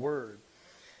with the Word.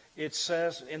 It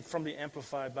says from the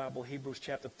Amplified Bible, Hebrews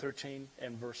chapter 13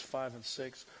 and verse 5 and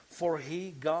 6, for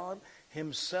He, God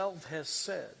Himself, has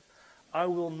said, I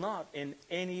will not in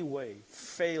any way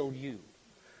fail you,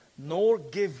 nor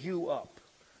give you up,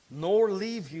 nor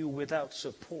leave you without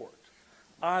support.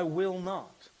 I will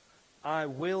not I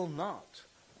will not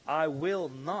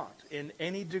in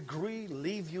any degree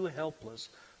leave you helpless,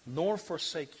 nor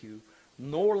forsake you,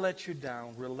 nor let you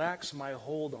down, relax my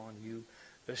hold on you.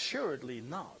 Assuredly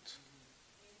not.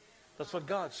 That's what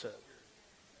God said.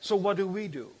 So what do we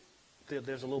do?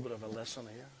 There's a little bit of a lesson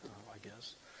here, I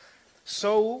guess.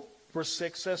 So, verse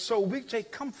 6 says, so we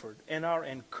take comfort and are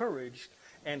encouraged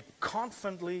and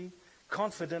confidently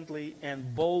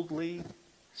and boldly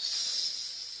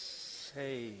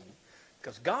say.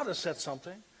 Because God has said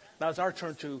something. Now it's our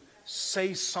turn to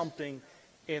say something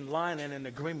in line and in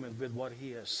agreement with what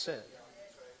He has said.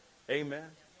 Amen.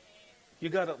 You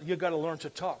got to learn to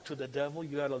talk to the devil.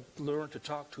 You got to learn to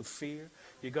talk to fear.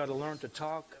 You got to learn to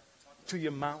talk to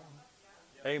your mountain.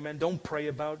 Amen. Don't pray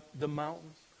about the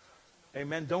mountain.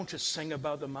 Amen. Don't just sing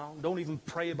about the mountain. Don't even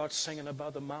pray about singing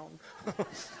about the mountain.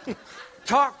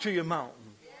 Talk to your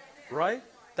mountain. Right?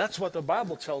 That's what the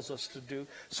Bible tells us to do.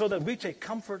 So that we take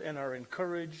comfort and are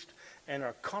encouraged and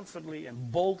are confidently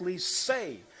and boldly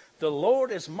say, the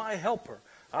Lord is my helper.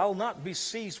 I'll not be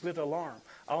seized with alarm.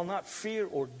 I'll not fear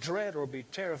or dread or be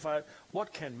terrified.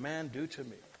 What can man do to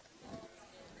me?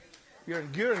 You're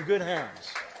in good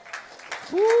hands.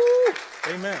 Woo!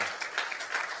 Amen.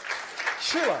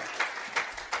 Sheila,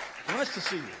 nice to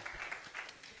see you.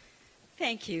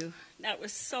 Thank you. That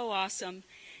was so awesome.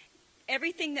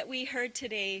 Everything that we heard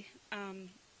today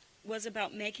was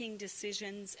about making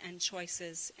decisions and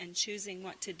choices and choosing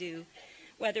what to do,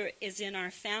 whether it is in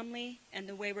our family and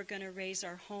the way we're going to raise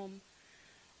our home,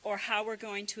 or how we're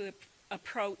going to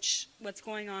approach what's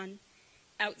going on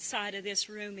outside of this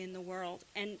room in the world.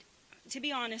 And to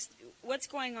be honest, what's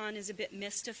going on is a bit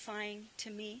mystifying to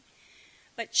me,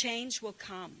 but change will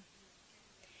come.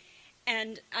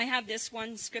 And I have this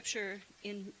one scripture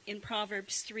in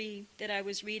Proverbs 3 that I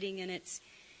was reading, and it's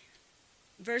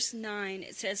verse 9.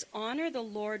 It says, honor the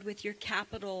Lord with your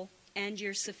capital and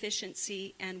your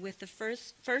sufficiency, and with the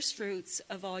first fruits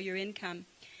of all your income.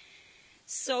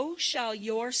 So shall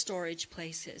your storage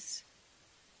places,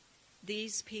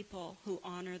 these people who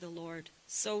honor the Lord,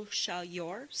 so shall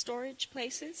your storage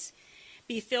places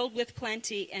be filled with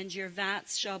plenty, and your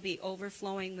vats shall be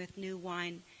overflowing with new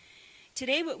wine.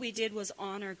 Today what we did was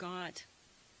honor God.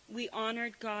 We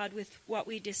honored God with what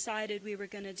we decided we were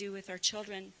going to do with our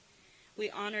children. We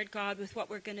honored God with what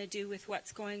we're going to do with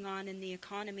what's going on in the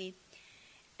economy.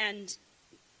 And,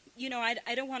 you know,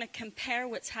 I don't want to compare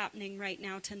what's happening right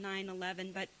now to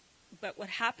 9/11, but what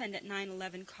happened at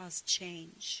 9/11 caused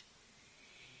change.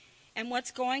 And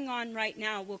what's going on right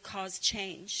now will cause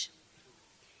change.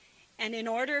 And in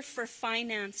order for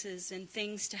finances and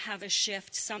things to have a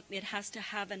shift, it has to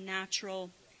have a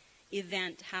natural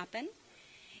event happen.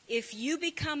 If you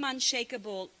become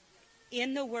unshakable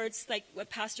in the words like what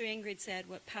Pastor Ingrid said,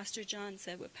 what Pastor John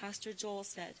said, what Pastor Joel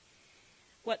said,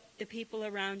 what the people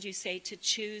around you say, to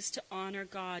choose to honor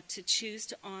God, to choose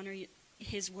to honor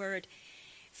His word.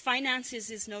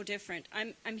 Finances is no different.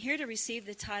 I'm here to receive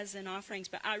the tithes and offerings,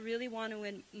 but I really want to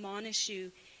admonish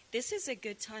you, this is a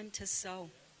good time to sow.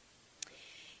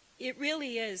 It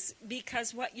really is,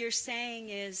 because what you're saying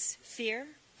is, fear,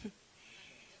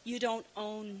 you don't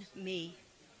own me.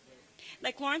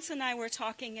 Like Lawrence and I were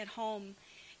talking at home,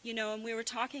 you know, and we were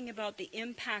talking about the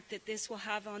impact that this will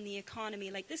have on the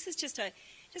economy. Like, this is just a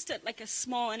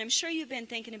small, and I'm sure you've been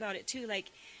thinking about it too,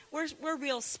 like, we're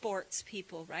real sports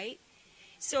people, right?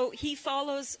 So he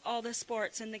follows all the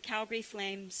sports and the Calgary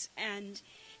Flames, and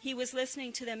he was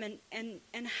listening to them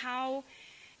and how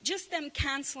just them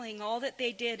canceling all that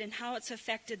they did and how it's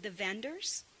affected the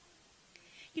vendors.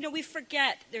 You know, we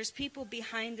forget there's people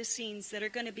behind the scenes that are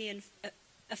going to be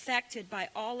affected by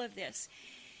all of this.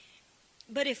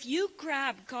 But if you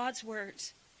grab God's word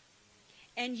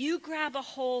and you grab a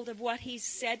hold of what He's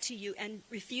said to you and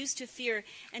refuse to fear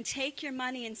and take your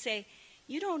money and say,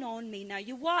 you don't own me now.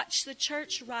 You watch the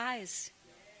church rise.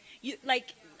 You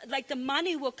like the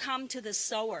money will come to the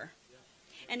sower.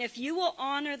 And if you will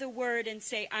honor the word and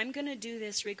say, I'm going to do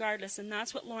this regardless, and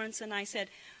that's what Lawrence and I said,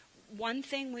 one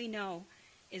thing we know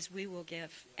is we will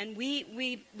give. And we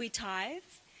tithe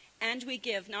and we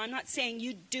give. Now, I'm not saying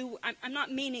you do, I'm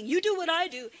not meaning you do what I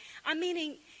do. I'm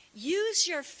meaning use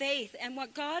your faith, and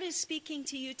what God is speaking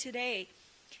to you today,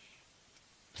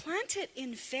 plant it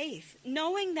in faith,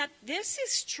 knowing that this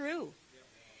is true.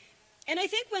 And I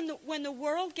think when the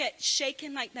world gets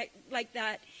shaken like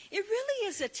that, it really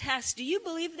is a test. Do you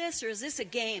believe this, or is this a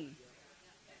game?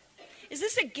 Is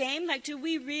this a game? Like, do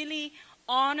we really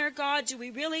honor God? Do we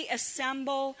really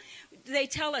assemble? They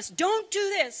tell us, don't do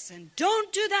this, and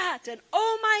don't do that, and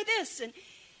oh my this. And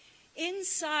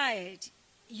inside,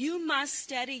 you must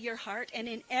steady your heart, and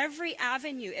in every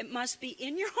avenue, it must be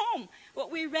in your home.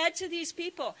 What we read to these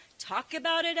people, talk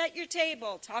about it at your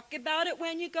table, talk about it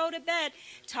when you go to bed,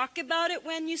 talk about it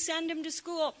when you send them to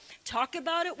school, talk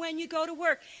about it when you go to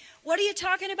work. What are you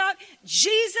talking about?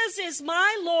 Jesus is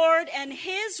my Lord, and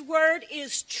his word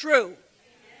is true.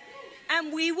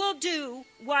 And we will do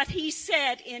what he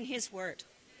said in his word.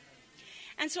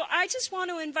 And so I just want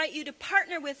to invite you to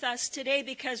partner with us today,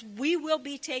 because we will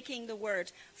be taking the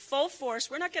word full force.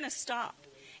 We're not going to stop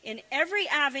in every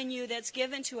avenue that's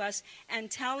given to us and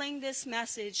telling this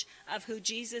message of who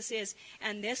Jesus is.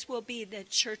 And this will be the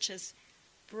church's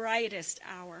brightest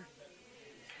hour.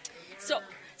 So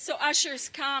ushers,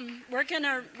 come. We're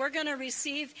gonna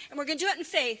receive, and we're going to do it in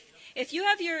faith. If you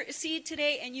have your seed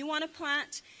today and you want to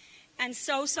plant and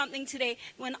sow something today,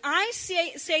 when I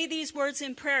say these words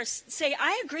in prayer, say,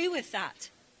 I agree with that.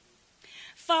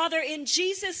 Father, in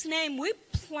Jesus' name, we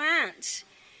plant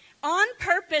on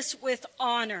purpose with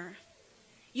honor.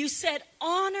 You said,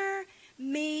 honor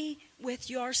me with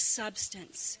your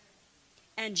substance,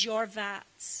 and your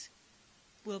vats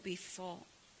will be full.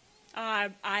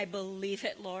 I believe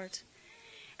it, Lord.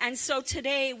 And so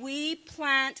today we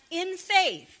plant in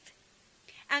faith.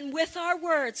 And with our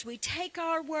words, we take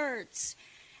our words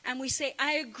and we say,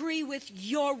 I agree with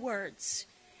your words.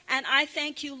 And I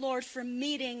thank you, Lord, for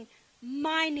meeting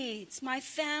my needs, my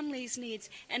family's needs,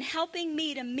 and helping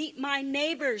me to meet my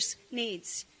neighbor's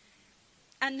needs.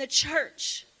 And the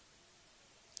church,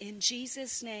 in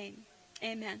Jesus' name,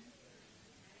 amen.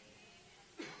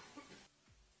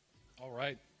 All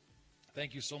right.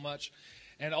 Thank you so much.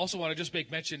 And I also want to just make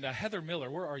mention, Heather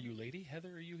Miller. Where are you, lady?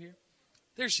 Heather, are you here?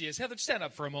 There she is. Heather, stand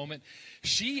up for a moment.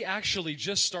 She actually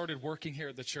just started working here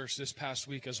at the church this past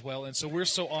week as well, and so we're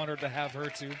so honored to have her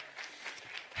too.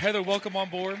 Heather, welcome on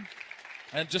board.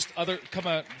 And just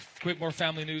quick more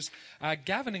family news.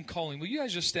 Gavin and Colleen, will you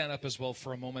guys just stand up as well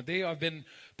for a moment? They have been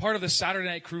part of the Saturday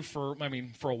night crew for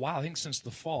a while, I think since the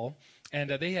fall. And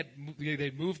they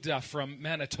moved from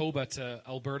Manitoba to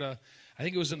Alberta. I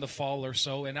think it was in the fall or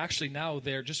so. And actually now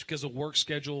they're, just because of work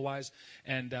schedule-wise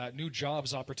and new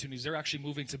jobs opportunities, they're actually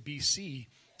moving to BC.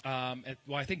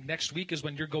 I think next week is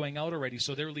when you're going out already,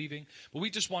 so they're leaving. But we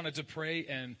just wanted to pray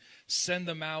and send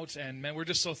them out, and man, we're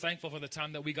just so thankful for the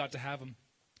time that we got to have them.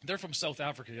 They're from South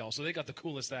Africa, y'all, so they got the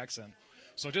coolest accent.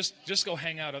 So just go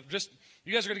hang out.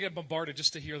 You guys are going to get bombarded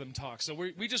just to hear them talk. So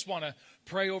we just want to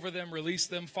pray over them, release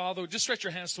them. Father, just stretch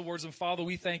your hands towards them. Father,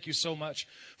 we thank you so much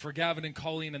for Gavin and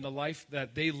Colleen and the life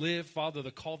that they live. Father,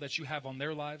 the call that you have on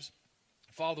their lives.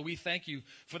 Father, we thank you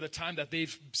for the time that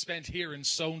they've spent here and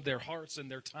sown their hearts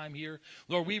and their time here.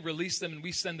 Lord, we release them and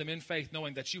we send them in faith,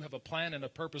 knowing that you have a plan and a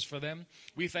purpose for them.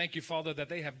 We thank you, Father, that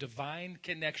they have divine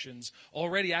connections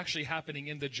already actually happening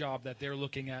in the job that they're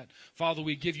looking at. Father,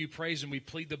 we give you praise and we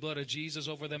plead the blood of Jesus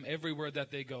over them everywhere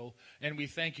that they go. And we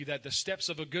thank you that the steps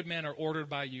of a good man are ordered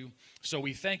by you. So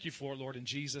we thank you for it, Lord, in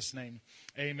Jesus' name.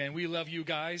 Amen. We love you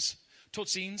guys. Tot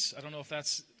ziens. I don't know if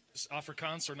that's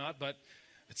Afrikaans or not, but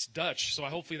it's Dutch, so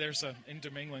hopefully there's an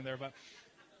intermingling there. But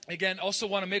again, also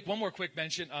want to make one more quick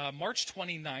mention. March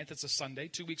 29th, it's a Sunday,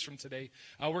 2 weeks from today,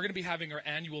 we're going to be having our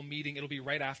annual meeting. It'll be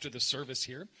right after the service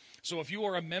here. So if you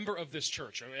are a member of this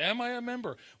church, or am I a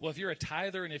member? Well, if you're a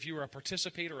tither and if you are a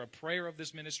participator, a prayer of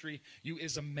this ministry, you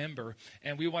is a member.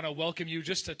 And we want to welcome you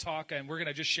just to talk, and we're going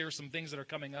to just share some things that are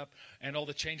coming up and all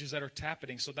the changes that are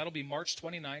happening. So that'll be March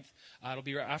 29th. It'll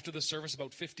be after the service,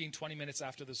 about 15, 20 minutes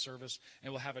after the service,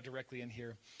 and we'll have it directly in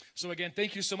here. So again,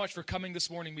 thank you so much for coming this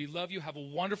morning. We love you. Have a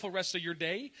wonderful rest of your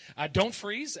day. Don't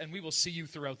freeze, and we will see you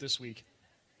throughout this week.